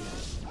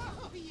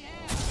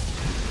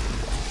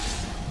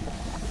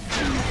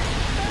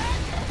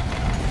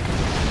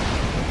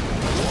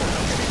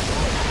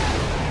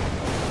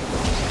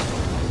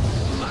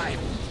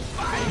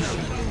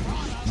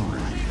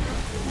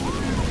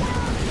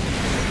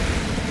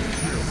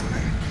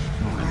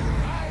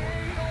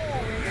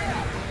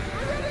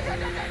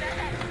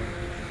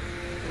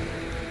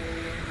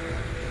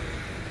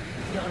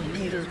 Your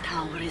middle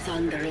tower is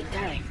under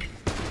attack.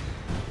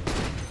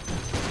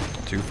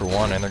 2 for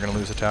 1, and they're gonna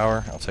lose a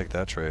tower. I'll take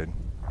that trade.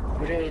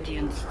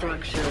 Radiant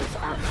structures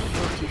are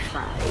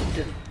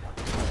fortified.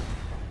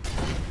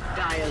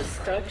 Dire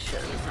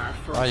structures are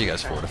fortified. Why are you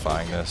guys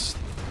fortifying this?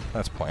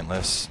 That's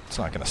pointless. It's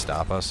not gonna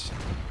stop us.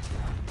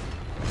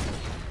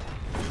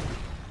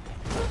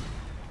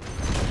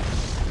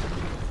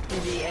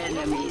 The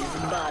enemy's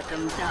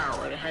bottom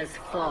tower has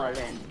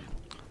fallen.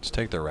 Let's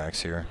take the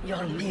racks here.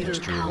 Your middle This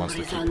druid tower wants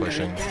to is keep under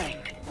pushing.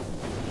 attack.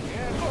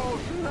 Here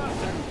goes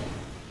nothing.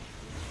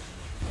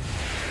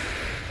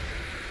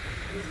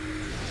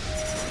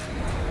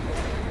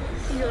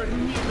 Your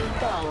middle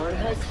tower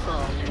has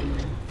fallen.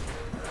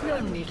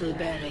 Your middle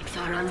barracks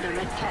are under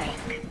attack.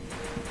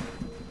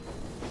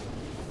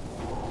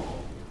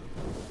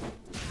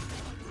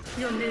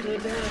 Your middle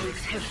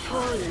barracks have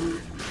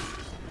fallen.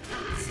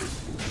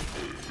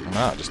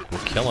 No, just we'll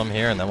kill him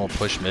here and then we'll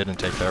push mid and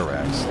take their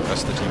racks. The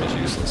rest of the team is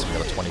useless. We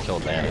got a 20 kill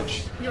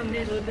advantage. Your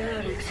middle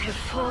barracks have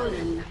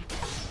fallen.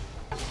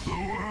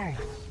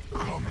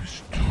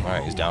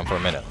 Alright, he's down for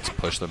a minute. Let's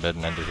push the mid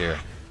and end it here.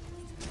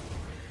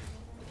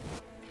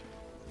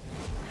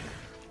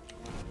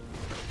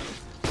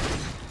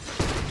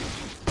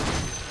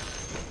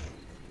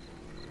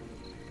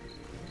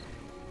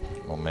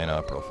 We'll mana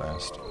up real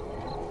fast.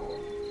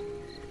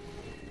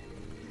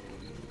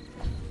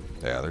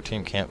 Yeah, their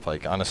team can't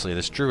fight. Honestly,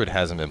 this Druid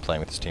hasn't been playing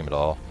with his team at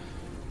all.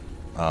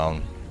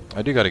 I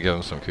do got to give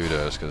him some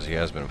kudos because he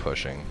has been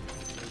pushing.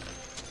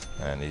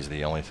 And he's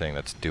the only thing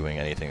that's doing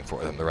anything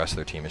for them. The rest of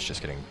their team is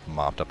just getting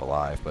mopped up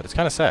alive. But it's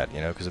kind of sad,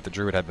 you know, because if the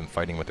Druid had been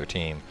fighting with their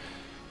team,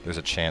 there's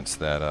a chance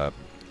that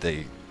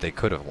they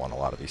could have won a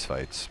lot of these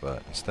fights.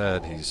 But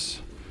instead, he's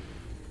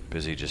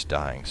busy just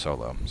dying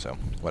solo. So,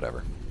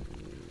 whatever.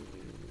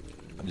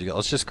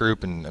 Let's just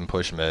group and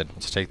push mid.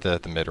 Let's take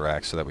the mid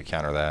rack so that we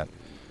counter that.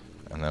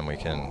 And then we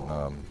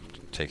can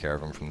take care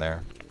of him from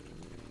there.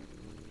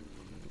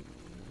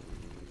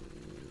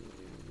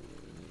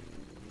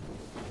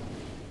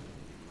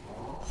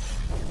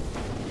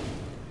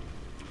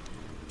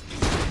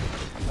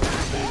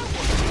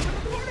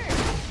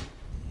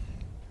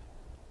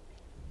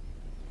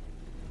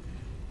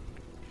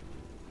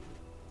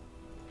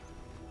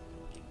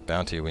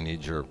 Bounty, we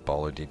need your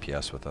baller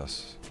DPS with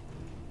us.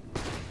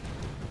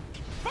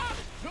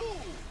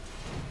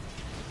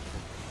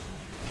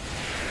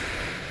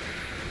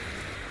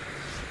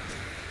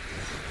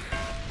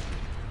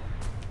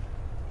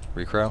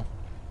 Recrow?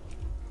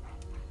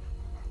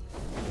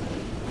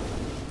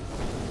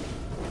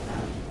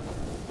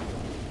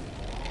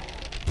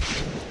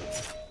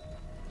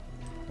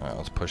 Alright,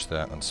 let's push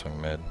that and swing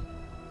mid.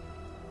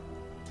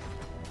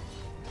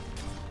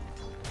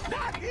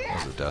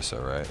 There's the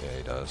Deso, right? Yeah,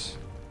 he does.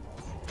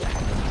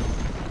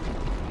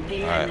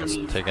 Alright, let's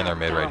take in their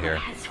mid right here.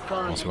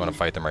 Unless we want to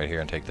fight them right here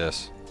and take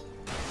this.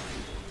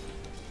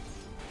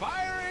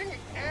 Firing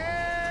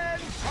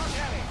and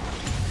targeting.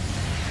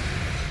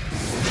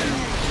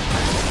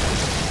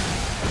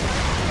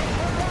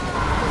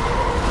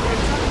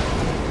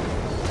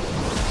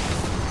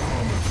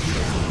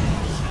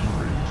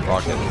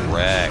 Fucking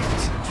wrecked.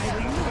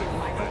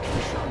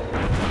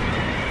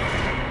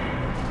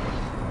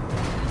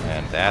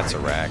 And that's a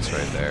Rax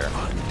right there.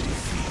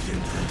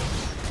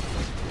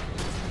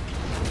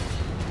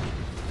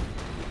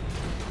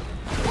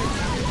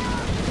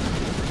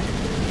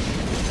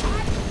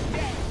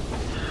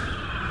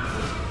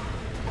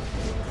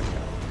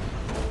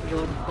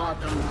 Your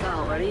bottom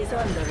tower is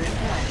under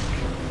attack.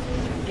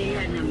 The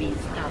enemy's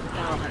top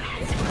tower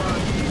has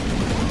fallen.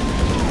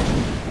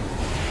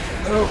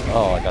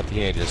 Oh, I got the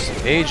Aegis.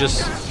 Aegis!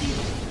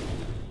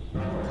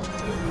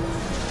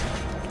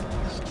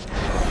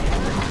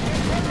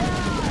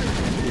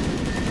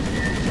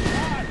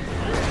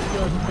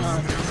 Your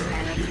bottom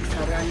barracks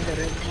are under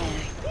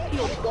attack.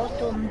 Your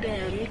bottom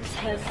barracks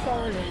have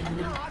fallen.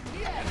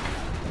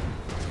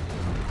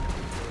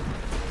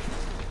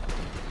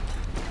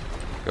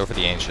 Go for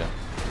the Ancient.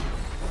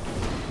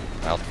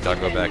 I'll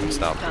go back and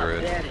stop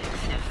Druid.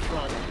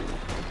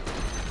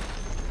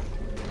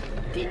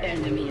 The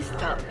enemy's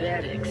top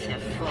barracks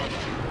have fallen.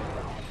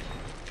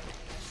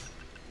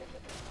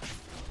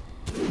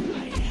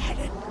 I had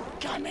it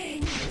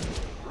coming.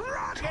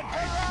 Rocket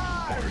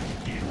barrage!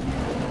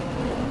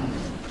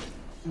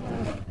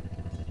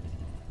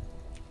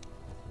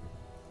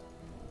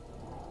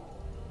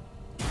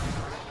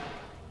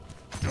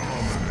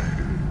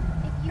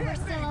 If you were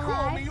still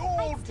alive,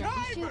 I'd still be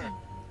shooting.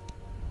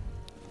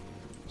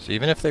 So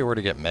even if they were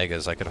to get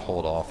Megas, I could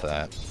hold off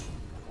that.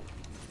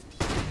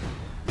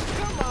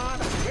 Come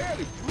on, I'm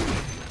barely breathing.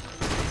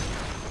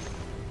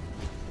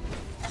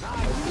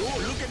 Oh,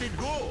 look at it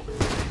go.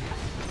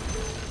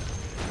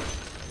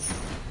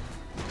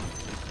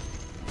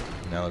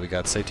 Now that we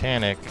got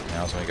Satanic,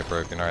 now's when we get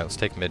broken. Alright, let's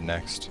take mid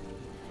next.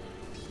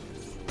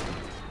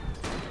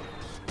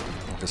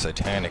 The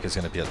Satanic is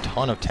going to be a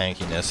ton of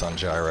tankiness on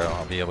Gyro.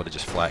 I'll be able to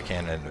just flat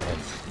cannon and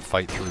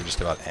fight through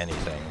just about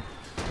anything.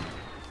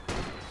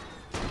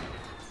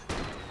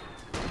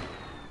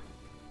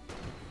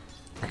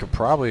 I could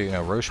probably, you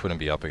know, Roche wouldn't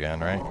be up again,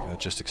 right? It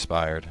just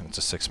expired. It's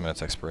a 6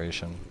 minutes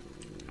expiration.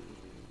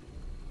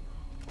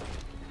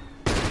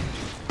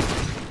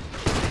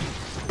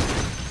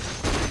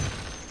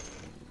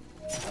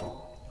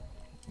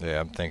 Yeah,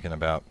 I'm thinking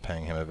about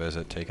paying him a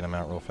visit, taking him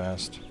out real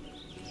fast.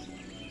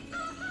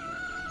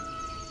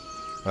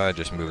 I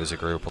just move as a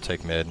group. We'll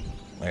take mid.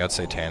 I got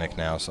Satanic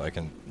now, so I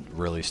can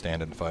really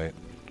stand and fight.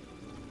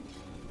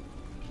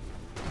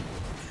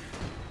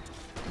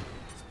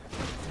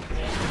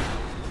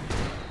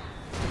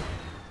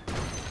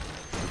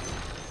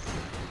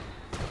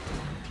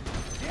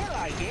 Still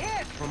I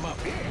get from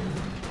up here.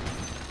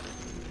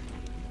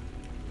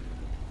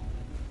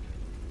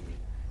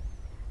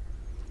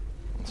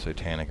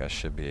 Satanic, I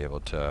should be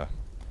able to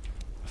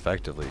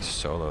effectively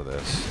solo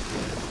this.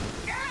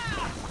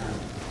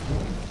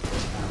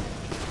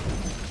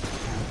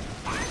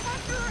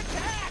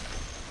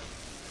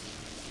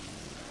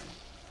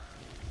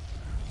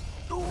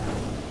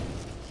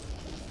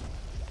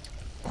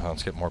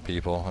 Let's get more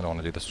people. I don't want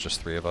to do this with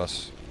just 3 of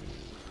us.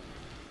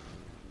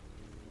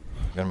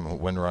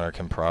 Windrunner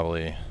can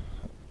probably...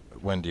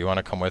 Wind, do you want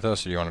to come with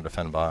us, or do you want to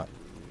defend bot?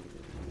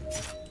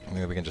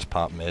 Maybe we can just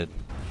pop mid,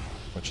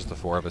 which is the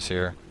 4 of us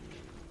here.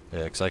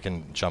 Yeah, because I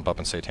can jump up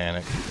and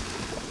Satanic.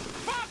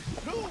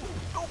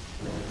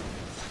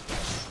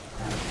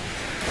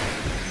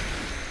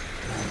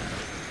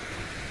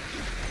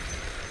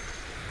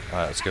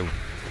 Alright, let's go.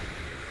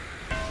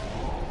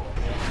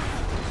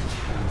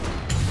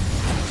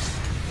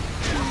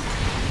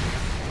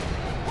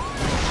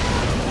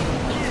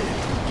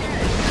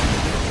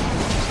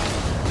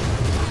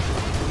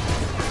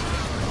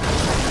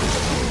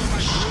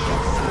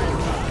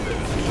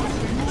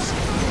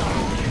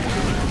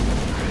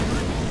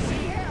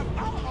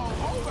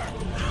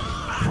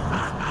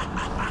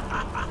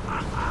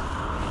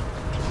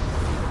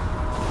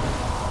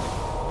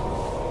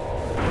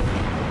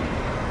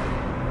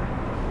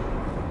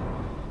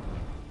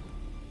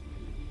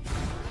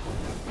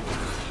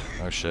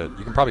 Oh shit.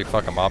 You can probably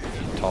fuck him up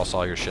if you toss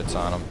all your shits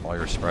on him, all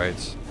your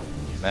sprites.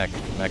 Mech.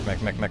 Mech.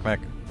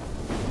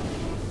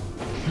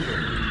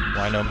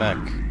 Why no mech?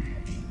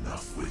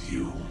 Enough with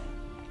you.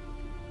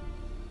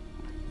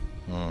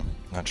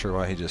 Not sure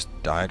why he just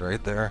died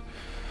right there.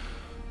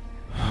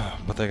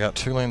 But they got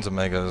 2 lanes of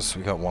megas,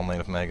 we got 1 lane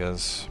of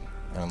megas.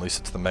 And at least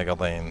it's the mega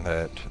lane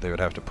that they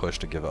would have to push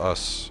to give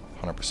us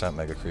 100%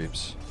 mega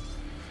creeps.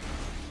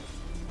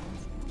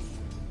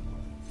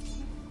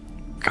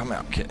 Come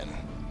out, kitten.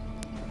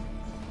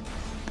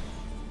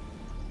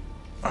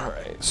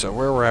 Alright, so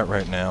where we're at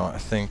right now, I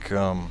think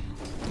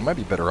it might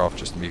be better off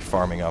just to be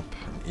farming up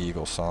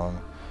Eagle Song,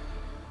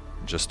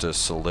 just to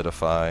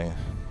solidify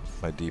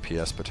my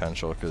DPS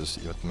potential, because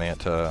with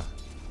Manta,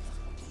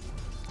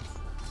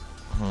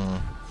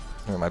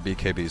 my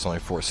BKB is only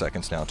 4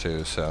 seconds now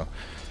too, so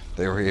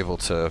they were able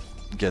to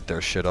get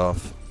their shit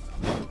off.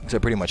 Because I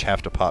pretty much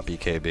have to pop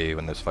BKB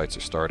when those fights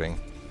are starting.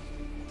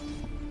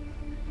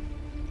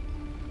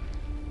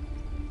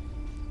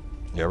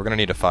 Yeah, we're gonna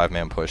need a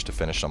 5-man push to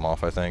finish them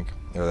off, I think.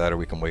 Either that or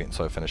we can wait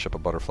until I finish up a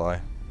butterfly.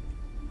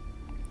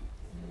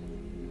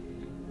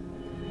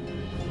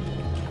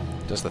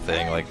 Just the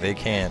thing, like, they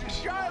can't...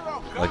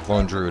 Like,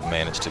 Lone Druid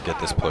managed to get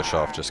this push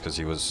off just because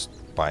he was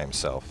by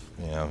himself.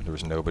 You know, there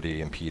was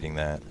nobody impeding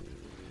that.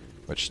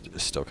 Which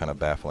is still kind of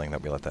baffling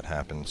that we let that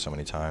happen so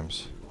many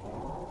times.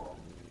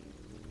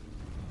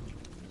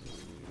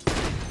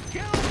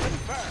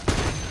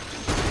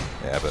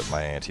 Yeah, but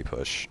my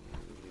anti-push.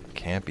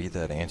 Can't beat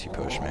that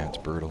anti-push, man. It's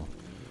brutal.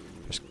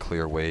 Just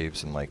clear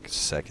waves in like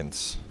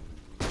seconds.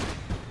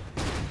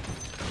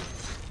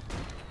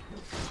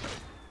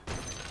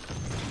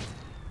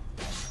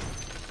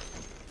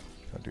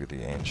 I'll do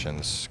the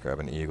Ancients, grab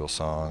an Eagle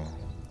Song.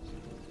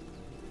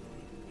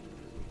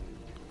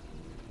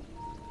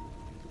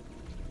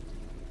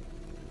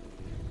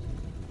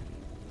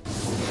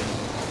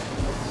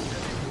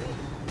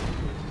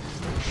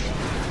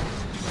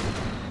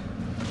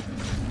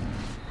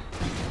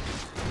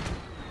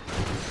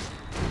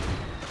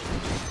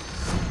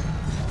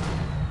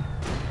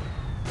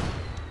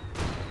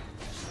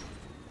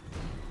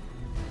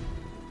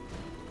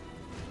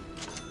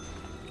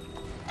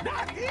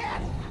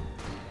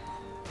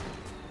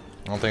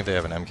 I don't think they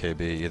have an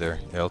MKB either.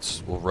 Yeah,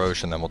 we'll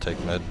Roche and then we'll take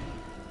mid.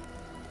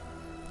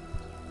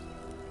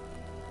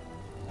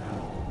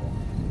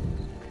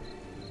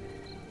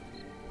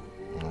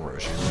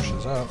 Roche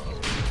rushes up.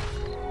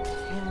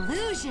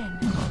 Illusion.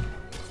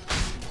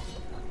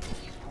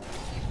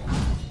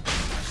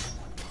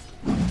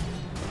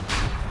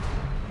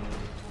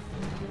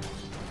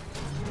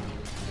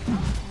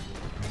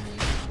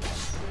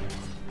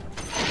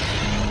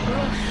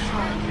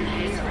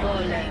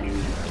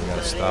 We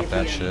gotta stop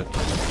that shit.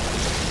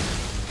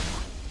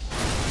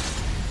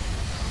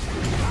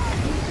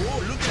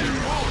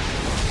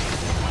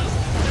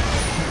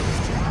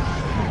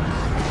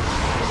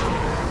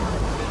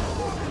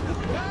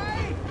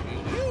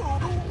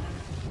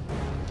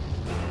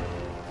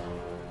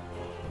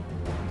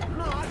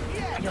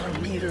 Your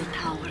middle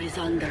tower is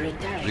under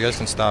attack. If you guys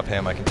can stop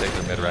him, I can take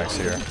their mid-ranks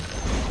here.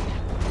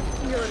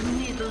 Your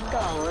middle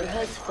tower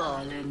has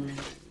fallen.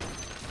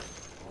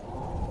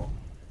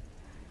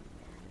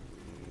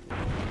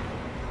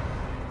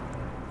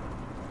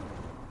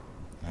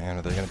 Man,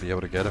 are they gonna be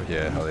able to get him?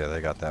 Yeah, hell yeah,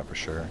 they got that for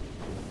sure.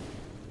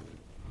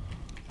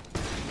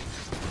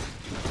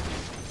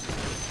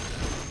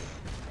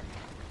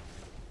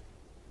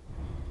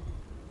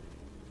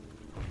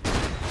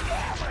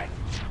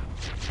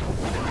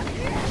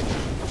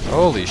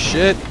 Holy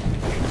shit!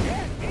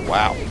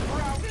 Wow.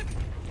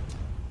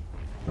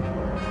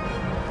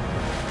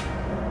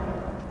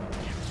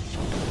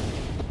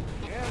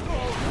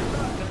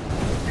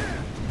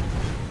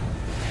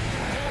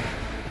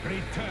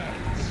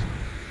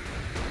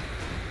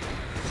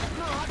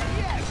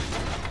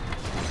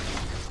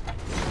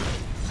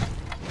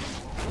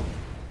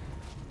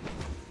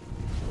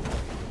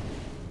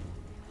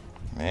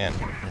 Man, it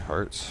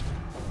hurts.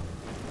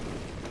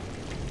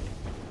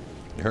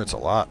 It hurts a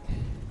lot.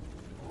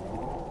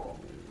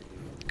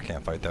 I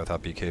can't fight that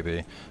without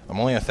BKB. I'm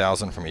only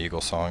 1,000 from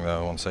Eagle Song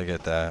though. Once I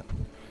get that,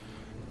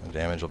 the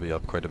damage will be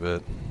up quite a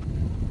bit.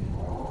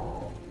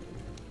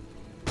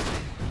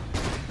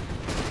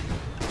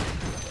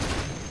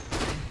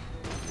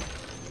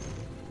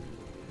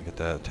 Get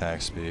that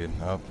attack speed.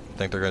 Oh, I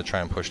think they're going to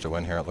try and push to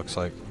win here, it looks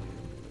like.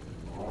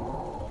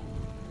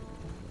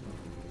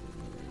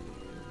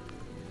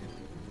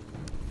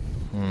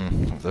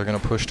 If they're going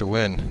to push to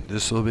win,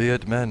 this will be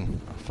it,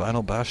 men.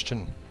 Final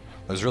bastion.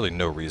 There's really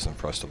no reason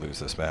for us to lose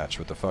this match.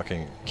 With the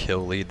fucking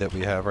kill lead that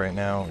we have right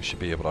now, we should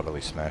be able to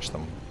utterly smash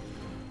them.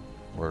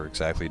 We're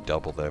exactly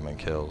double them in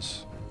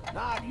kills.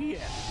 Not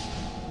yet.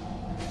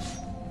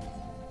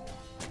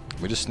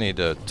 We just need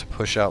to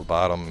push out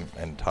bottom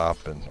and top,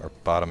 or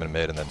bottom and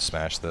mid, and then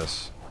smash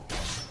this.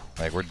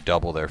 Like, we're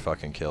double their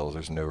fucking kills.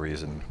 There's no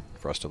reason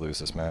for us to lose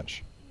this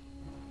match.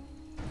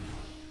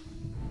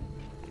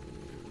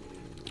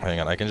 Hang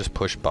on, I can just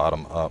push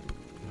bottom up.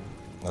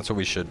 That's what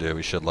we should do.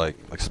 We should like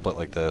split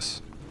like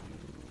this.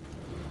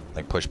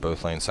 Like push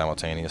both lanes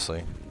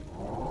simultaneously.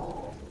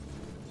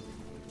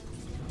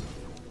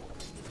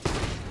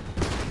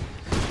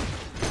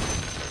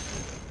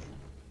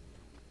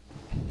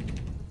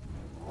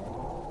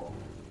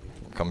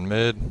 Coming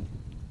mid.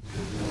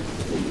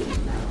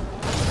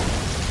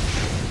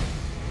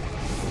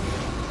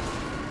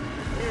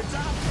 It's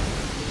up.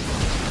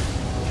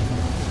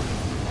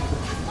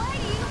 Why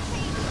do you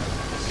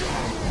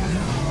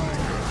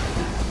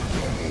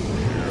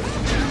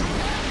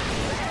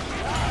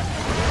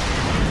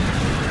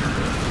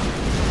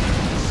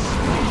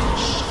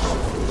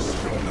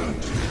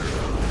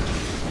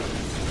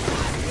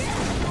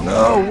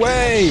No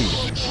way!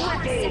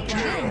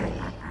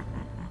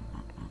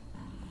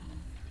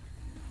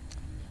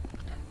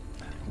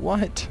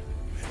 What?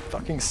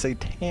 Fucking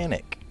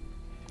satanic.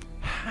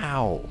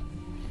 How?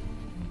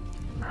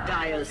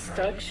 Dire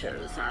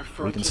structures are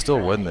We can still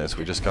win this,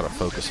 we just gotta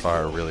focus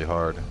fire really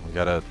hard.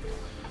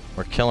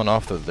 We're killing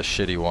off the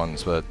shitty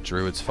ones, but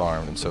Druid's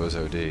farmed and so is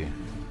OD.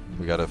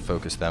 We gotta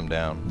focus them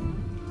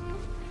down.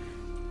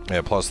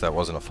 Yeah, plus that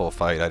wasn't a full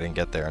fight, I didn't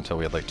get there until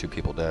we had like 2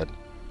 people dead.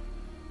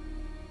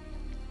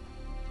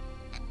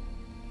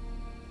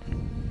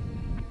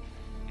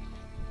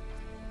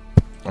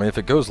 I mean, if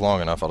it goes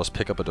long enough, I'll just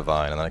pick up a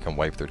Divine and then I can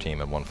wipe their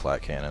team in 1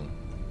 flat cannon.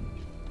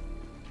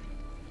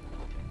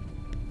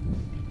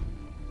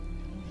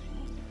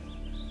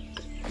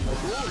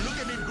 Oh, look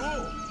at me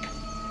go.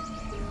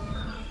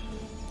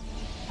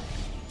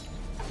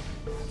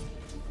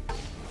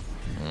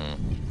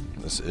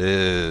 This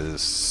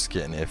is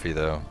getting iffy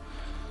though.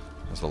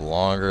 As the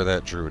longer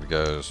that Druid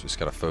goes, we just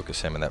gotta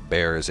focus him, and that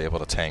Bear is able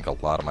to tank a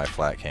lot of my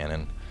flat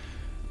cannon.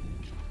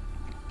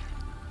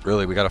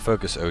 Really, we gotta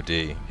focus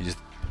OD. He's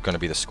gonna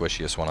be the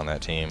squishiest one on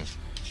that team,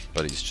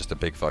 but he's just a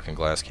big fucking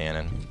glass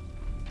cannon.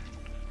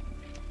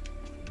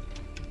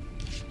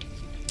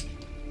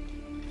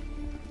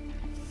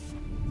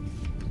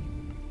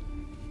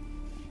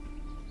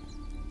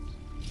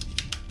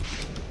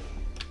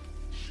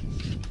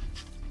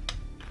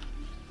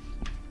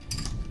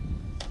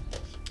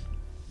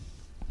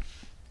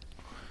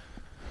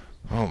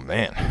 Oh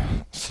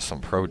man, this is some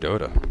pro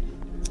Dota.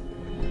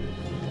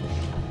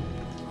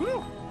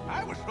 Whew,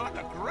 I was on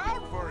the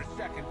ground for a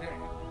second there.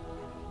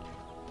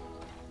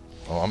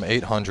 Well, I'm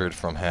 800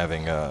 from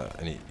having a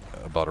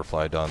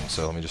butterfly done,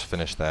 so let me just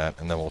finish that,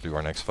 and then we'll do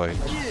our next fight.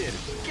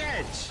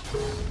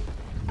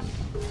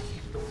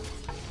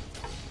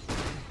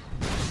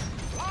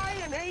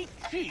 Lion ate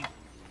sheep.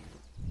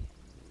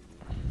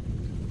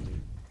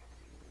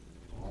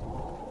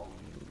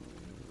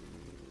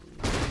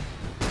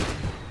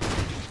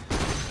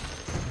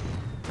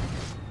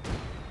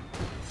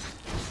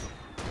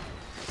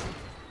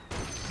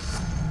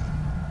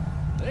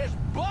 This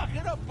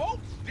bucket of boat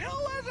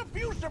still has a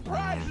few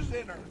surprises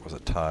in her. Was a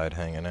tide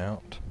hanging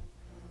out?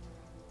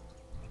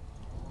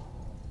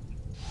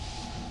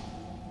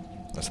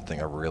 That's the thing,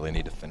 I really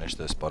need to finish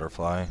this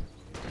butterfly.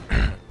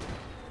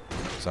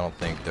 Because I don't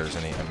think there's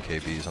any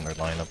MKBs on their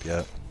lineup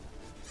yet.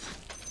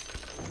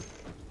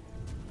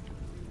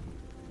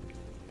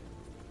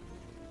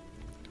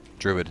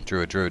 Druid,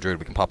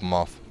 we can pop them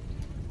off.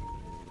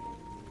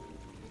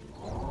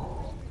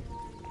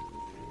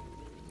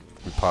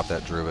 We pop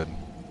that Druid,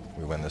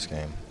 we win this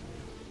game.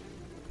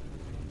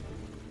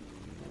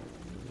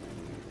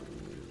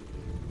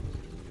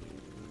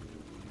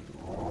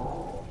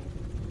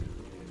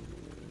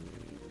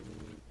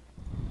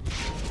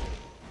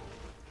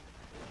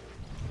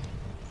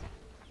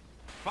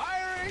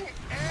 Firing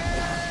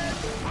and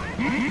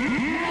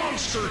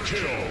Monster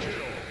kill!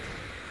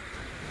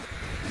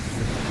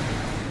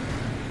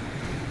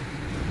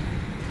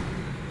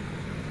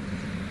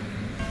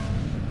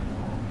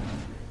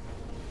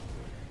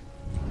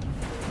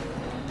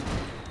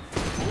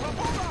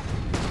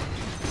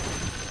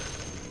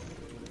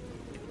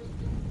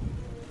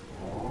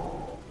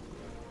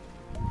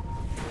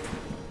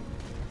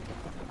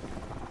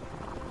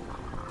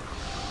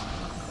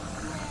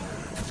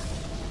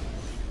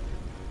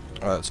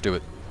 Alright, let's do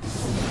it.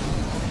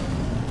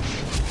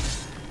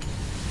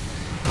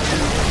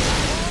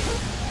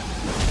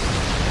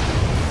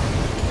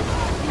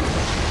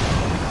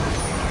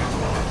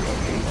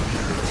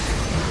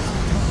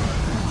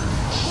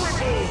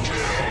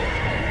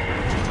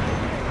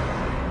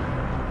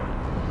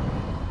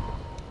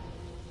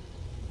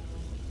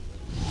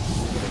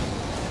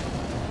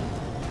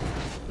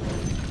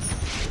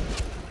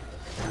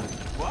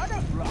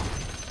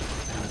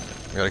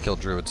 We gotta kill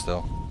Druid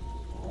still.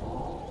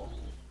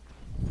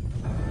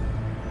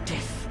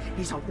 Death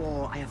is a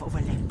war I have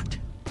overleapt.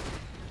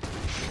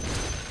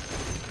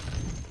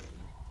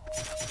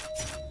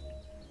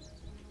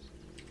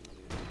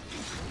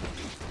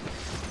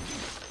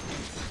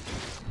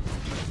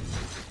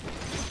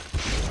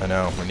 I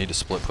know, we need to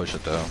split push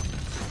it though.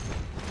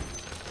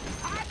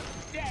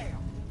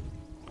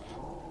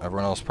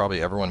 Everyone else,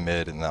 probably everyone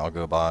mid, and then I'll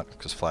go bot,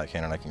 because flat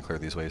cannon I can clear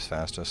these waves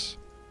fastest.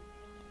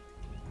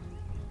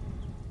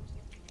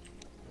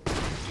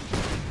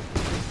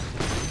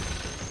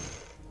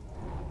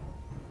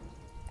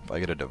 If I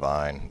get a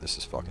divine, this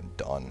is fucking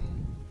done.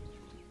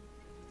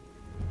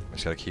 We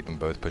just gotta keep them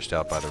both pushed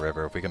out by the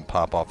river. If we can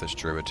pop off this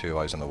druid too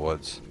while he's in the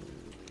woods,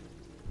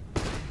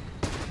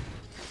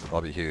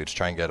 that'll be huge.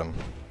 Try and get him.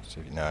 See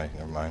if you know,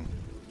 never mind.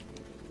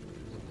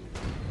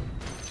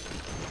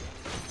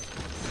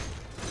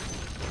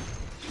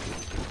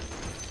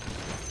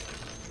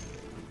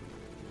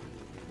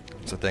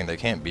 That's the thing, they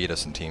can't beat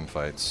us in team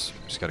fights.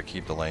 Just gotta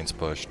keep the lanes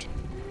pushed.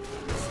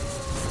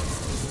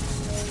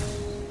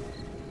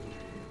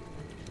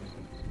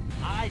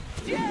 I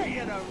dare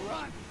you to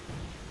run!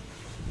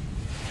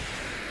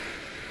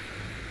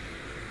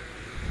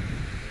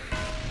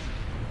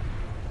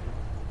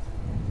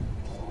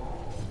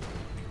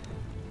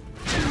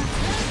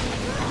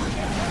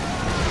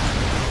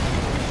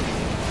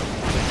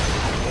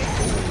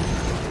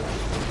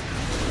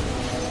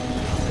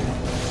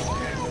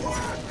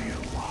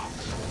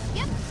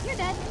 Yep, you're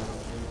dead.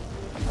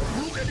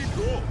 Look at it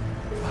go!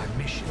 My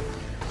mission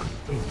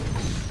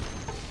continues.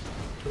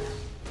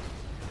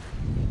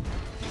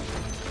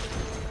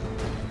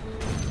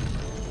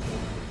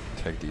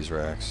 Take these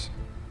racks.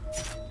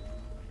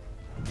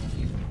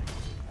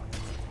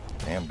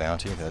 Damn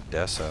bounty, that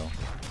Deso.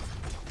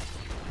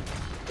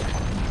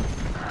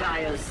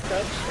 Dial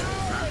structure.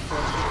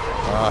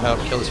 Oh, help,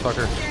 kill this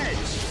fucker.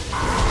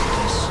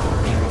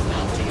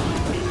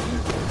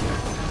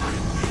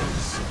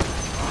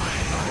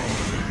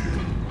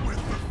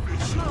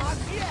 Not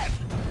yet!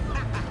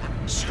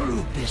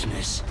 Screw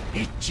business.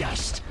 It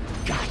just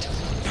got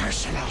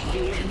personal.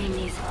 The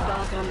enemy's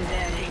bottom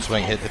barracks.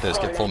 Swing, hit this,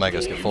 get full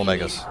megas, get full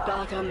megas.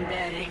 Bottom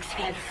barracks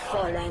have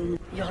fallen.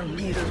 Your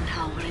middle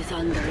tower is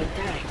under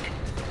attack.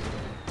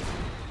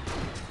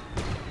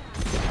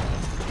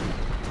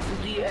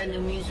 The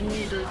enemy's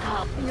middle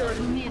tower. Your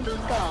middle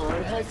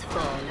tower has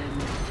fallen.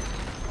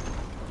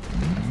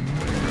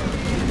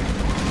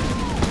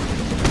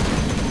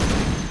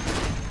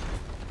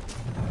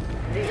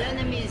 The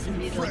enemy's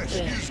middle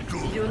barracks.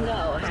 You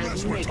now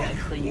have mega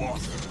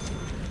creeps.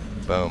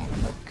 Boom.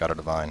 Got a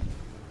divine.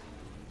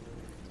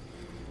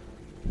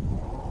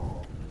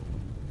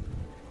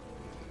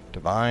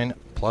 Divine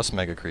plus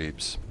mega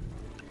creeps.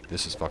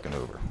 This is fucking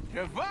over.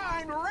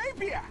 Divine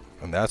Rapier!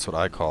 And that's what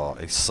I call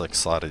a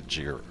slick-slotted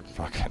Gyro.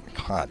 Fucking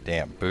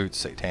goddamn boots,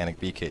 satanic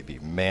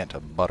BKB, manta,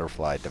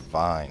 butterfly,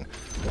 divine.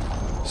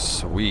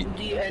 Sweet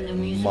The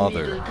enemy's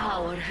mother. middle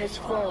tower has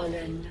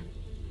fallen.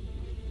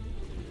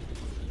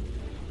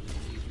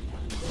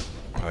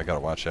 I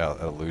gotta watch out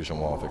that illusion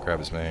wall if it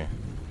grabs me.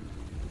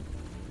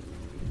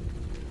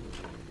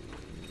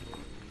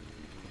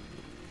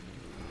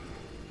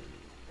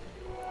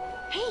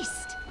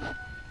 Haste.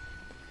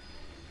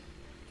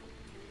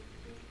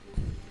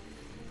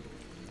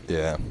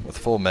 Yeah, with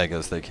full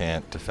megas they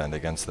can't defend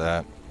against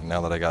that.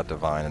 Now that I got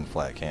divine and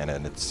flat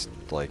cannon, it's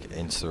like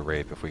insta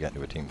rape if we get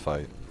into a team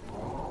fight.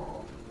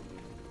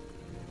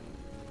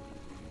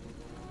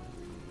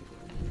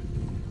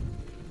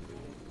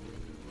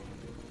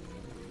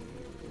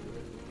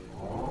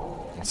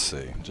 Let's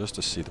see, just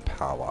to see the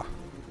power.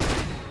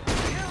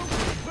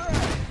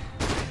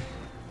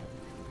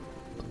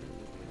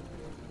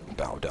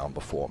 Bow down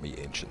before me,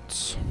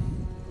 ancients.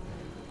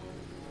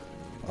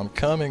 I'm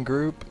coming,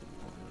 group.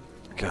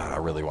 God, I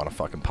really want to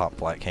fucking pop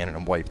flat cannon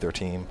and wipe their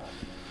team.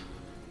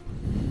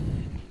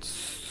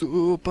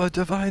 Super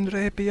divine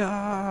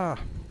rapier.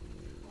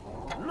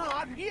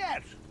 Not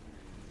yet!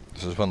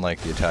 This is when like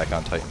the Attack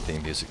on Titan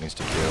theme music needs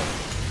to cue.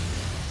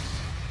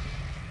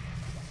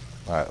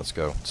 Alright, let's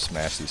go.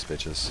 Smash these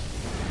bitches.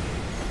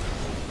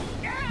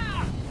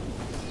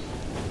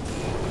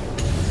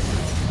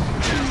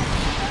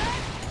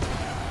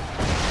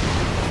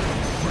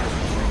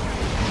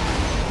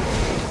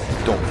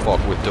 Don't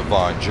fuck with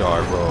Divine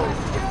Gyro.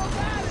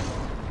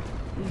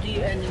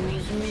 The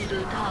enemy's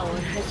middle tower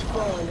has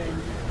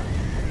fallen.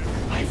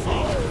 I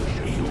fall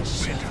in your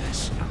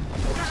service.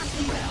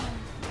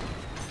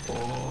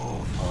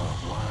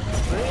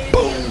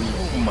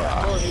 Boom!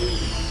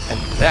 And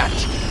that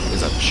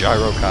is a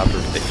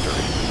Gyrocopter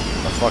victory.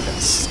 A fucking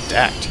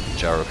stacked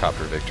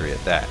Gyrocopter victory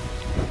at that.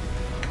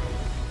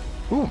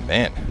 Ooh,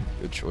 man.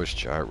 Good choice,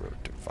 Gyro.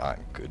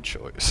 Divine. Good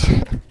choice.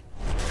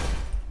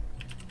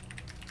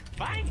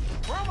 Bang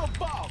from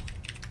above!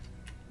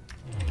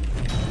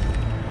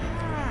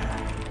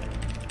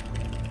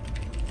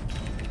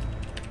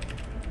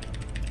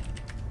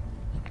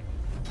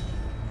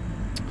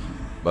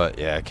 But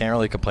yeah, I can't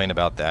really complain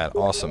about that.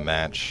 Awesome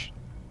match.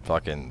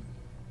 Fucking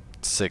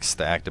 6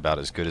 stacked, about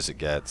as good as it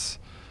gets.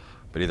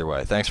 But either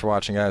way, thanks for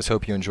watching, guys.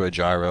 Hope you enjoyed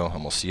Gyro,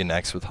 and we'll see you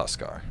next with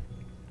Huskar.